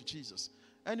 glory to Jesus.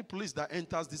 Any police that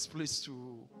enters this place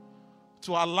to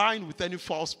align with any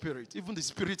foul spirit, even the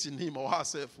spirit in him or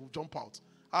herself will jump out.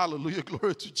 Hallelujah,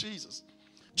 glory to Jesus.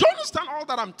 Do you understand all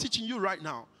that I'm teaching you right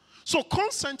now? So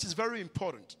consent is very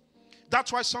important.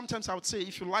 That's why sometimes I would say,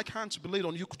 if you like hands to be laid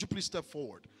on you, could you please step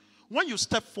forward? When you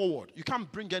step forward, you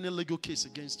can't bring any legal case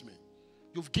against me.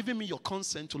 You've given me your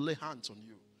consent to lay hands on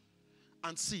you.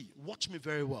 And see, watch me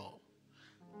very well.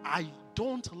 I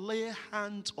don't lay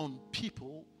hands on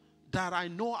people that I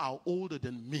know are older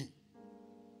than me,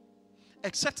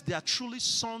 except they are truly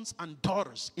sons and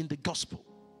daughters in the gospel.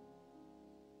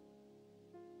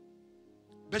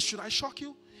 But should I shock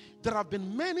you? There have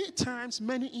been many times,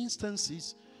 many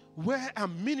instances where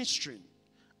I'm ministering,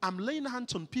 I'm laying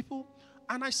hands on people,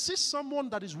 and I see someone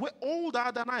that is way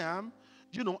older than I am,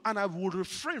 and I will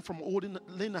refrain from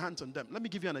laying hands on them. Let me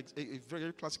give you a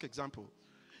very classic example.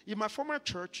 In my former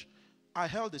church, I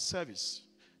held a service.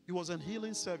 It was a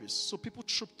healing service. So people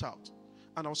trooped out.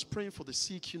 And I was praying for the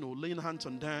sick, laying hands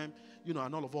on them,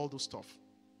 and all those stuff.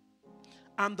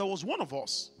 And there was one of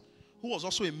us who was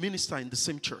also a minister in the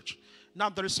same church. Now,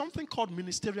 there is something called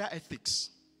ministerial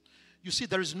ethics. You see,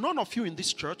 there is none of you in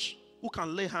this church who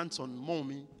can lay hands on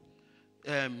Mommy,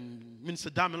 Minister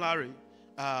Damilare,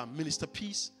 Minister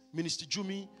Peace, Minister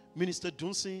Jumi, Minister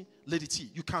Dunsi, Lady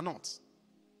T. You cannot.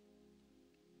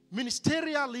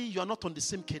 Ministerially, you are not on the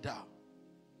same kedar.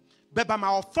 But by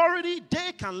my authority,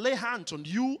 they can lay hands on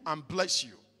you and bless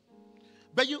you.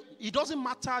 But it doesn't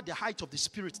matter the height of the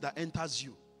spirit that enters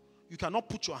you. You cannot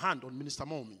put your hand on Minister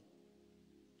Mommy.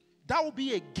 That will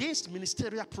be against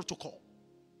ministerial protocol.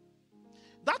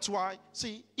 That's why,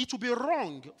 see, it would be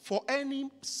wrong for me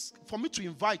to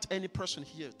invite any person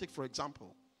here. Take, for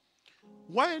example,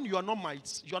 When you are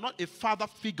not a father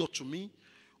figure to me,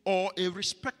 or a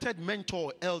respected mentor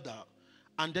or elder,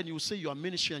 and then you say you are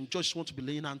ministry and just want to be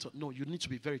laying hands on. No, you need to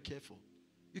be very careful.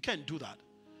 You can't do that.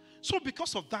 So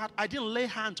because of that, I didn't lay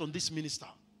hands on this minister.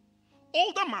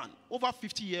 Older man, over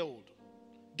 50-year-old.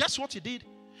 Guess what he did?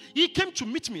 He came to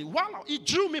meet me. While he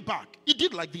drew me back, he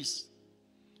did like this.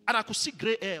 And I could see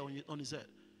gray hair on his head.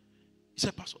 He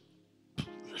said, Pastor,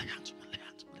 lay hands on me, lay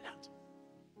hands on me, lay hands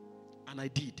on me. And I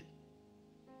did.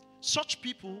 Such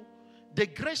people, the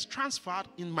grace transferred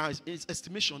in my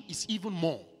estimation is even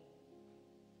more.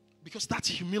 Because that's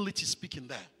humility speaking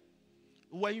there.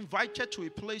 We were invited to a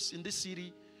place in this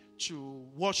city to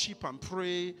worship and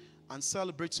pray and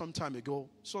celebrate some time ago.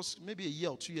 So maybe a year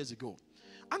or 2 years ago.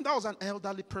 And there was an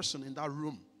elderly person in that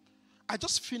room. I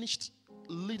just finished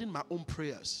leading my own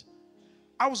prayers.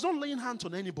 I was not laying hands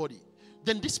on anybody.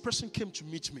 Then this person came to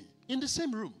meet me in the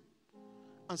same room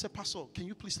and said, Pastor, can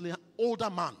you please lay hands? Older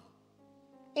man.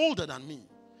 Older than me.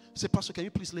 He said, Pastor, can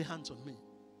you please lay hands on me?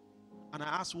 And I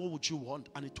asked, what would you want?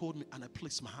 And he told me, and I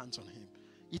placed my hands on him.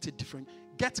 It's a different.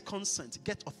 Get consent,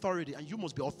 get authority, and you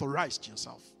must be authorized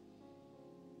yourself.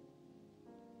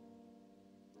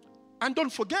 And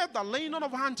don't forget that laying on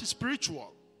of hands is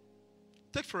spiritual.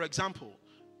 Take for example,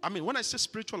 when I say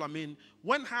spiritual,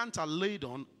 when hands are laid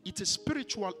on, it's a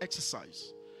spiritual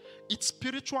exercise. It's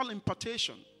spiritual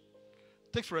impartation.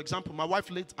 Take for example, my wife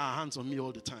laid her hands on me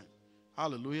all the time.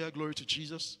 Hallelujah, glory to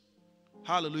Jesus.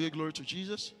 Hallelujah, glory to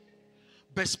Jesus.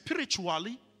 But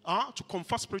spiritually, to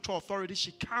confer spiritual authority,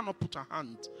 she cannot put her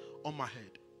hand on my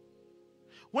head.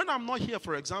 When I'm not here,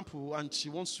 for example, and she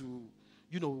wants to,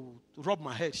 rub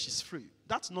my head, she's free.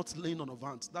 That's not laying on of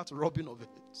hands. That's rubbing of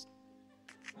heads.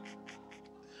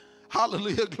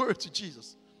 Hallelujah, glory to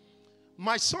Jesus.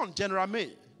 My son, General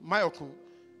May, my uncle,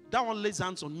 that one lays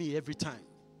hands on me every time.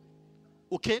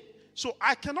 Okay? So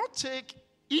I cannot take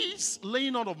his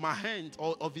laying on of my hand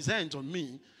or of his hand on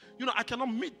me. I cannot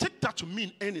take that to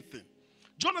mean anything.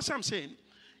 Do you understand what I'm saying?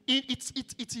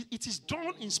 It is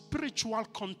done in spiritual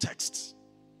context.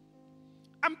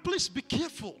 And please be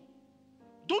careful.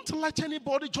 Don't let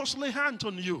anybody just lay hands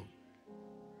on you.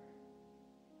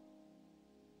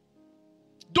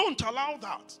 Don't allow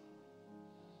that.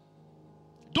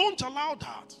 Don't allow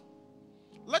that.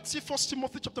 Let's see 1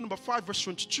 Timothy chapter number 5 verse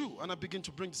 22. And I begin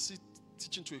to bring the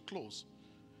teaching to a close.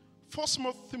 1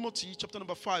 Timothy chapter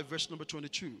number 5 verse number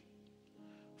 22.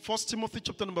 1 Timothy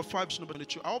chapter number 5 verse number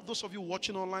 22. I hope those of you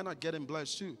watching online are getting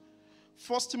blessed too.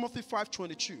 1 Timothy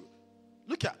 5:22.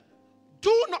 Look at.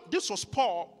 Do not, this was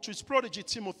Paul to his prodigy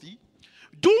Timothy.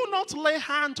 Do not lay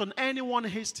hands on anyone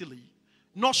hastily,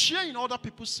 nor share in other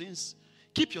people's sins.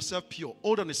 Keep yourself pure.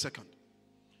 Hold on a second.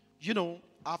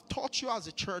 I've taught you as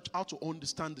a church how to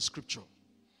understand the scripture.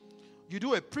 You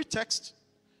do a pretext,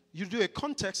 you do a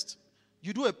context,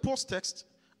 you do a post-text,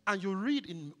 and you read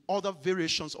in other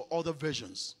variations or other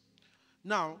versions.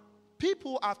 Now,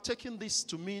 people have taken this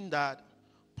to mean that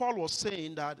Paul was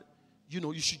saying that,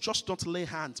 you should just not lay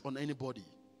hands on anybody.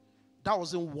 That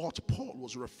wasn't what Paul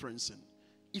was referencing.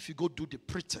 If you go do the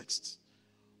pretext.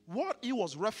 What he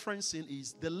was referencing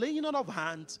is the laying on of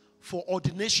hands for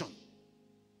ordination.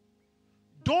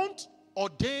 Don't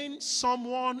ordain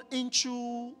someone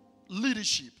into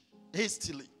leadership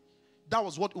hastily. That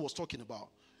was what he was talking about.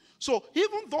 So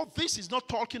even though this is not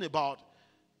talking about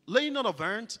laying on of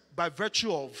hands by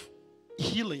virtue of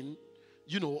healing,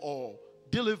 or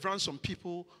deliverance on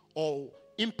people, or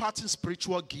imparting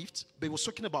spiritual gifts, but he was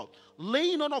talking about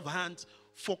laying on of hands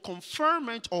for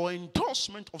conferment or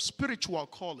endorsement of spiritual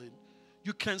calling.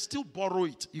 You can still borrow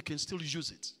it. You can still use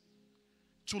it.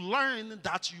 To learn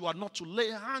that you are not to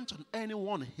lay hands on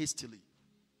anyone hastily.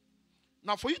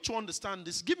 Now, for you to understand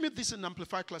this, give me this in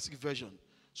Amplified Classic Version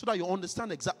so that you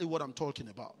understand exactly what I'm talking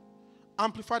about.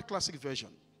 Amplified Classic Version.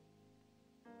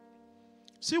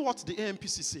 See what the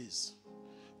AMPC says.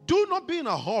 Do not be in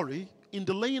a hurry in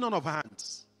the laying on of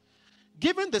hands,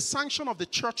 giving the sanction of the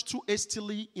church too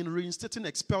hastily in reinstating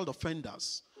expelled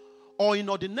offenders, or in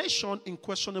ordination in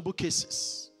questionable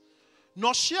cases.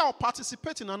 Nor share or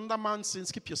participate in another man's sins.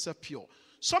 Keep yourself pure.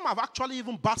 Some have actually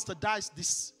even bastardized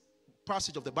this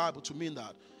passage of the Bible to mean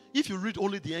that if you read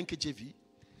only the NKJV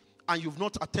and you've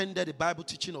not attended a Bible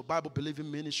teaching or Bible believing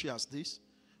ministry as this,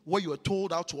 where you are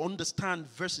told how to understand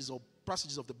verses or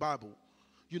passages of the Bible,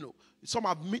 some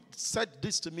have said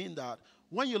this to mean that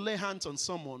when you lay hands on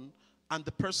someone and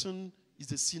the person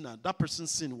is a sinner, that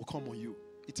person's sin will come on you.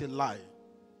 It's a lie.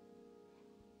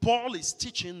 Paul is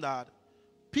teaching that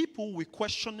people with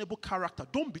questionable character,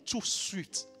 don't be too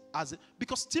swift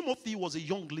because Timothy was a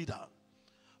young leader.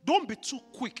 Don't be too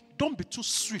quick, don't be too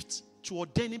swift to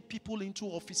ordaining people into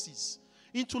offices.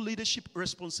 into leadership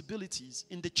responsibilities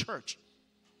in the church,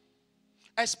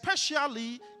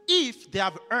 especially if they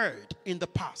have erred in the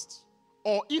past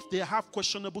or if they have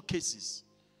questionable cases.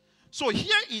 So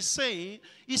here he's saying,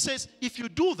 he says, if you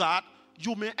do that,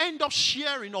 you may end up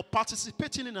sharing or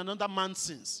participating in another man's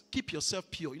sins. Keep yourself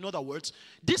pure. In other words,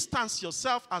 distance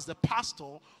yourself as the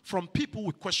pastor from people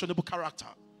with questionable character.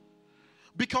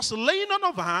 Because laying on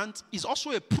of hands is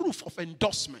also a proof of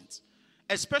endorsement,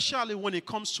 especially when it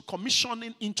comes to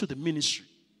commissioning into the ministry.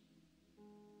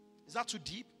 Is that too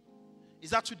deep? Is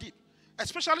that too deep?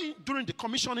 Especially during the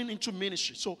commissioning into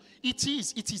ministry. So it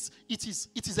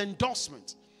is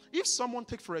endorsement. If someone,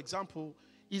 take for example,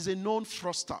 is a known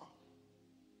fraudster,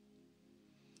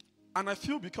 and I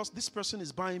feel because this person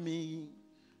is buying me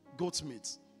goat meat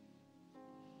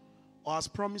or has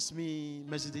promised me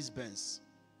Mercedes Benz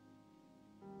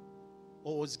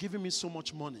or is giving me so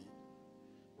much money,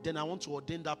 then I want to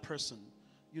ordain that person,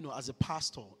 as a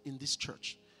pastor in this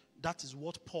church. That is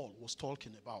what Paul was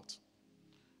talking about.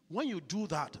 When you do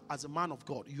that as a man of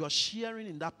God, you are sharing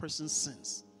in that person's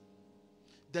sins.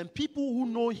 Then people who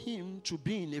know him to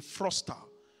be a fraudster,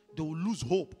 they will lose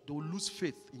hope, they will lose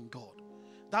faith in God.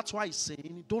 That's why he's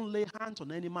saying, don't lay hands on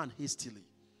any man hastily.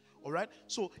 All right?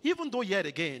 So even though yet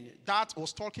again, that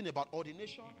was talking about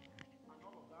ordination and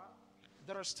all of that,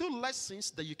 there are still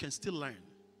lessons that you can still learn.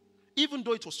 Even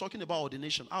though it was talking about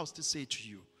ordination, I'll still say to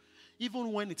you,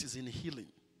 even when it is in healing,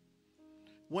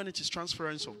 when it is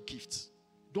transference of gifts,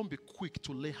 don't be quick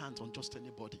to lay hands on just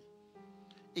anybody.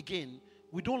 Again,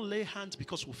 we don't lay hands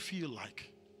because we feel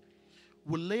like.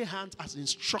 We lay hands as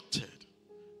instructed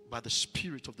by the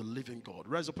Spirit of the living God.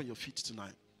 Rise up on your feet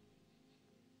tonight.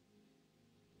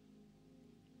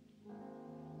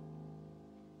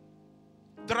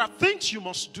 There are things you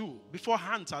must do before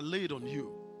hands are laid on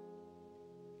you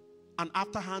and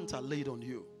after hands are laid on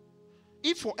you.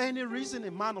 If for any reason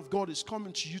a man of God is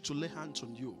coming to you to lay hands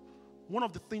on you, one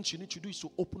of the things you need to do is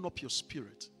to open up your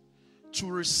spirit to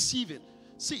receive it.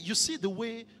 See, you see the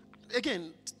way,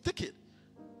 again, take it.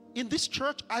 In this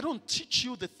church, I don't teach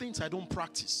you the things I don't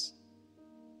practice.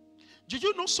 Did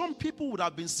you know some people would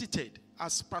have been seated,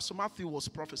 as Pastor Matthew was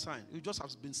prophesying, you just have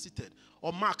been seated.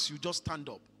 Or Max, you just stand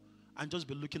up and just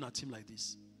be looking at him like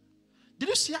this. Did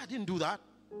you see I didn't do that?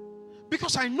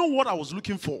 Because I know what I was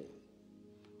looking for.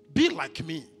 Be like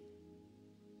me.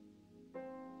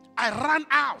 I ran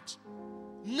out,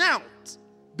 knelt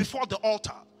before the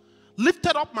altar,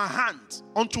 lifted up my hand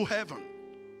unto heaven,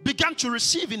 began to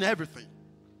receive in everything.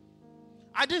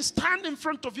 I didn't stand in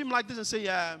front of him like this and say,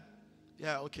 yeah,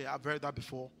 okay, I've heard that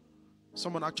before.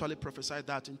 Someone actually prophesied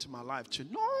that into my life too.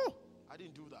 No, I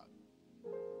didn't do that.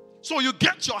 So you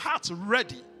get your heart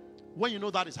ready when you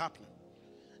know that is happening.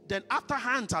 Then after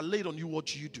hands are laid on you, what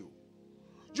do?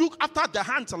 After the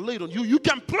hands are laid on you, you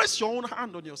can place your own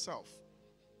hand on yourself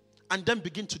and then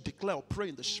begin to declare or pray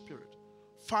in the Spirit.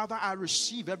 Father, I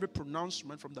receive every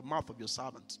pronouncement from the mouth of your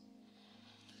servant.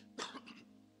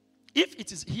 If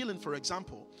it is healing, for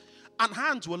example, and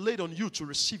hands were laid on you to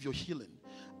receive your healing,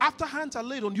 after hands are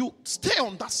laid on you, stay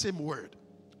on that same word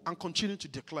and continue to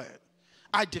declare.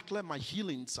 I declare my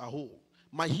healings are whole.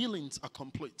 My healings are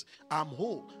complete. I'm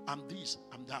whole. I'm this.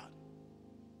 I'm that.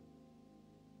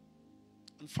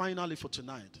 And finally for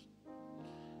tonight,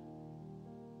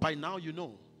 by now you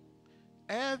know,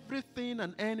 everything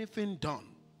and anything done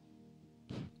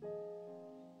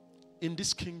in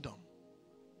this kingdom,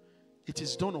 it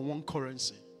is done on one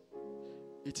currency.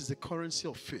 It is the currency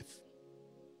of faith.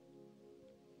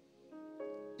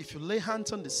 If you lay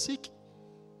hands on the sick,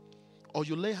 or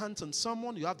you lay hands on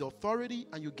someone, you have the authority,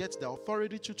 and you get the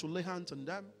authority to lay hands on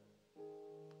them.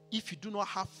 If you do not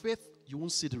have faith, you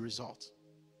won't see the result.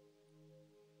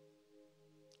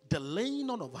 The laying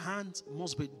on of hands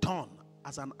must be done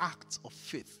as an act of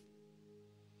faith.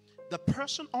 The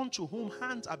person unto whom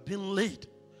hands are being laid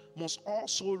must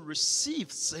also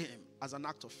receive same as an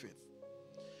act of faith.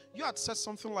 You had said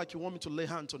something like you want me to lay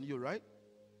hands on you, right?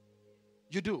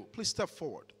 You do. Please step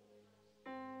forward.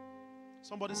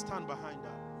 Somebody stand behind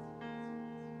that.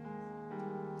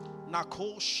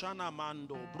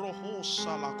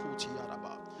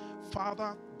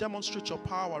 Father, demonstrate your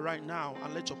power right now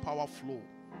and let your power flow.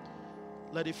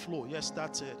 Let it flow. Yes,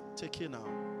 that's it. Take it now.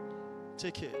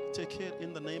 Take it. Take it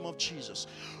in the name of Jesus.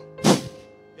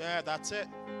 Yeah, that's it.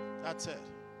 That's it.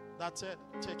 That's it.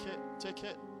 Take it. Take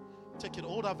it. Take it.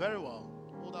 Hold that very well.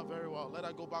 Hold that very well. Let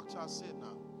her go back to her seat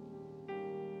now.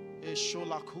 I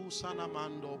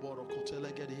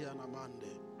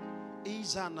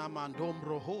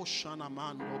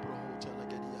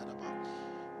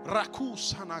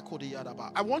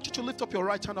want you to lift up your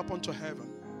right hand up unto heaven.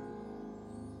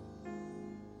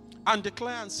 And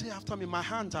declare and say after me, my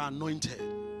hands are anointed.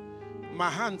 My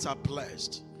hands are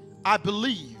blessed. I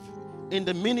believe in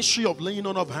the ministry of laying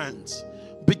on of hands.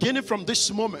 Beginning from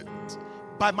this moment,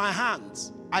 by my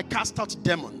hands, I cast out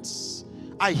demons.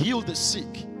 I heal the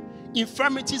sick.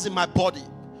 Infirmities in my body.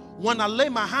 When I lay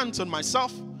my hands on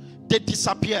myself, they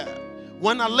disappear.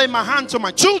 When I lay my hands on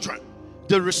my children,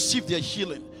 they receive their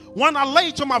healing. When I lay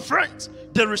it on my friends,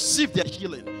 they receive their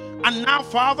healing. And now,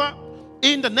 Father,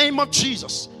 in the name of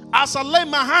Jesus, as I lay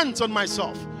my hands on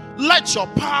myself, let your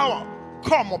power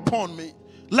come upon me.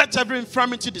 Let every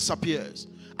infirmity disappear.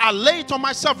 I lay it on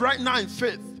myself right now in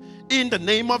faith. In the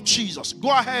name of Jesus. Go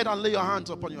ahead and lay your hands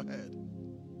upon your head.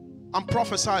 And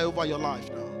prophesy over your life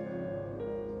now.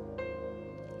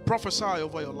 Prophesy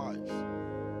over your life.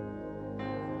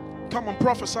 Come on,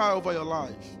 prophesy over your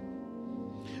life.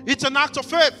 It's an act of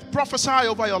faith. Prophesy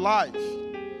over your life.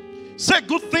 Say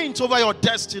good things over your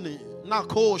destiny.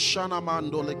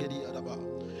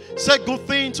 Say good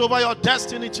things over your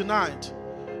destiny tonight.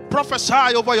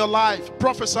 Prophesy over your life.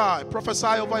 Prophesy. Prophesy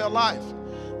over your life.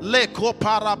 Leko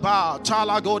paraba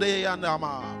talagode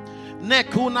yanama.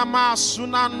 Nekunama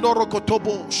sunando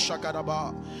rokotobo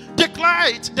shagadaba.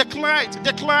 Declare it, declare it,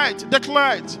 declare it,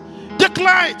 declare it.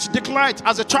 Declare it, declare it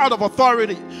as a child of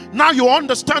authority. Now you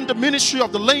understand the ministry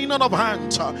of the laying on of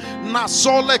hands. The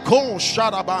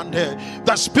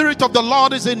Spirit of the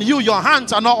Lord is in you. Your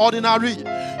hands are not ordinary.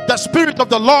 The Spirit of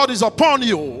the Lord is upon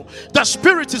you. The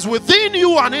Spirit is within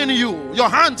you and in you. Your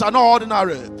hands are not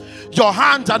ordinary. Your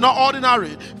hands are not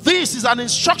ordinary. This is an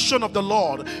instruction of the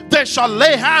Lord. They shall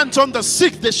lay hands on the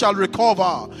sick, they shall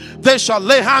recover. They shall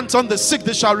lay hands on the sick,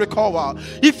 they shall recover.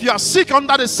 If you are sick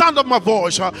under the sound of my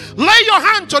voice, lay your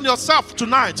hands on yourself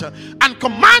tonight and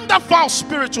command that foul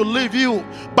spirit to leave you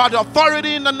by the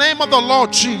authority in the name of the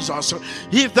Lord Jesus.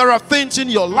 If there are things in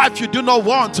your life you do not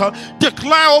want,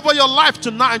 declare over your life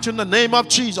tonight in the name of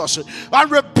Jesus. I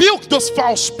rebuke those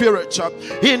foul spirits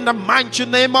in the mighty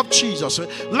name of Jesus.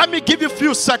 Let me give you a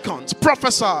few seconds.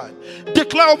 Prophesy.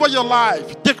 Declare over your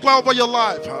life. Declare over your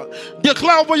life.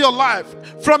 Declare over your life.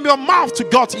 From your mouth to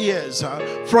God's ears.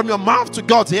 From your mouth to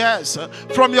God's ears.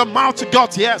 From your mouth to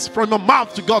God's ears. From your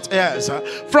mouth to God's ears.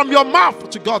 From your mouth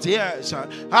to God's ears.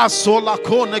 Asola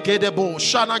kone gedebo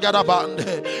shana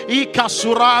gadabande. Ika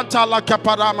suranta la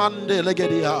kaparamande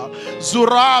legedia.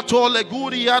 Zurato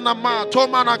leguriana ma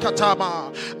tomana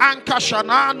katama. Anka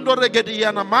shanando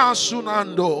regediana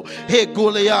masunando.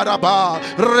 Heguliaraba.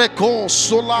 Reko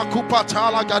sola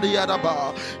kupatala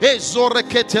gadiaraba.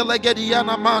 Ezoreketele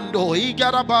gediana mando.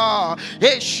 Igaraba.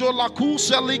 Eshola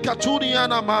kuseli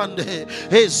katuniana mande.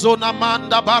 Ezona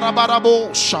manda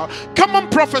barabarabosha. Come on,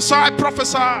 prophesy,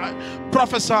 prophesy,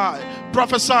 prophesy,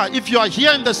 prophesy. If you are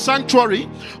here in the sanctuary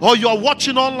or you are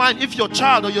watching online, if your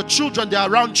child or your children, they are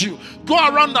around you, go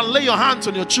around and lay your hands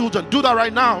on your children. Do that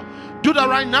right now. Do that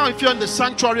right now. If you're in the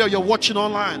sanctuary or you're watching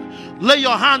online, lay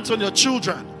your hands on your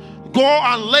children. Go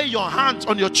and lay your hands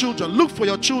on your children. Look for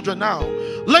your children now.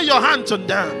 Lay your hands on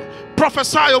them.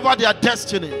 Prophesy over their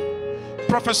destiny.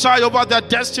 Prophesy over their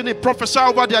destiny. Prophesy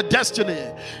over their destiny.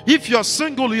 If you're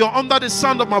single, you're under the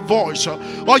sound of my voice,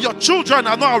 or your children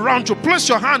are not around you, place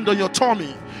your hand on your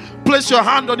tummy. Place your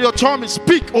hand on your tummy.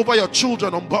 Speak over your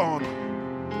children unborn.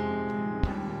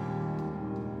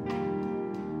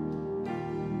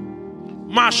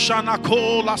 Mashana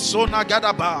kola sona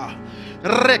gadaba. I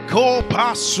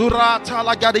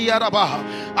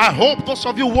hope those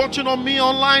of you watching on me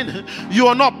online, you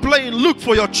are not playing. Look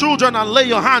for your children and lay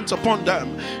your hands upon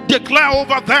them. Declare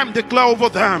over them. Declare over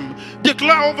them.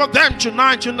 Declare over them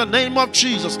tonight in the name of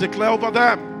Jesus. Declare over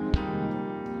them.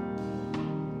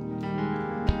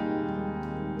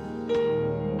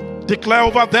 Declare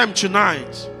over them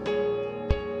tonight.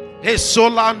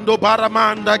 Esolando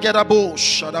baramanda gerabo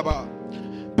shadaba.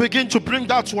 Begin to bring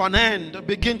that to an end.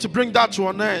 Begin to bring that to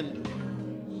an end.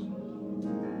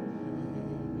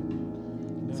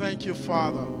 Thank you,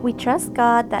 Father. We trust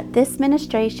God that this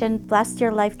ministration blessed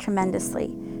your life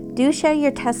tremendously. Do share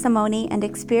your testimony and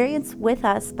experience with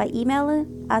us by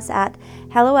emailing us at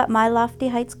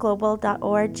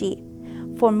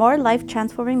hello@myloftyheightsglobal.org. For more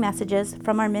life-transforming messages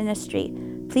from our ministry,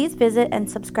 please visit and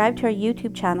subscribe to our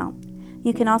YouTube channel.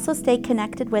 You can also stay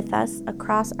connected with us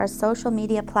across our social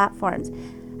media platforms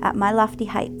at My Lofty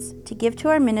Heights. To give to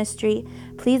our ministry,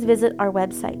 please visit our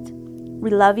website.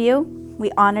 We love you, we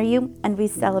honor you, and we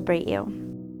celebrate you.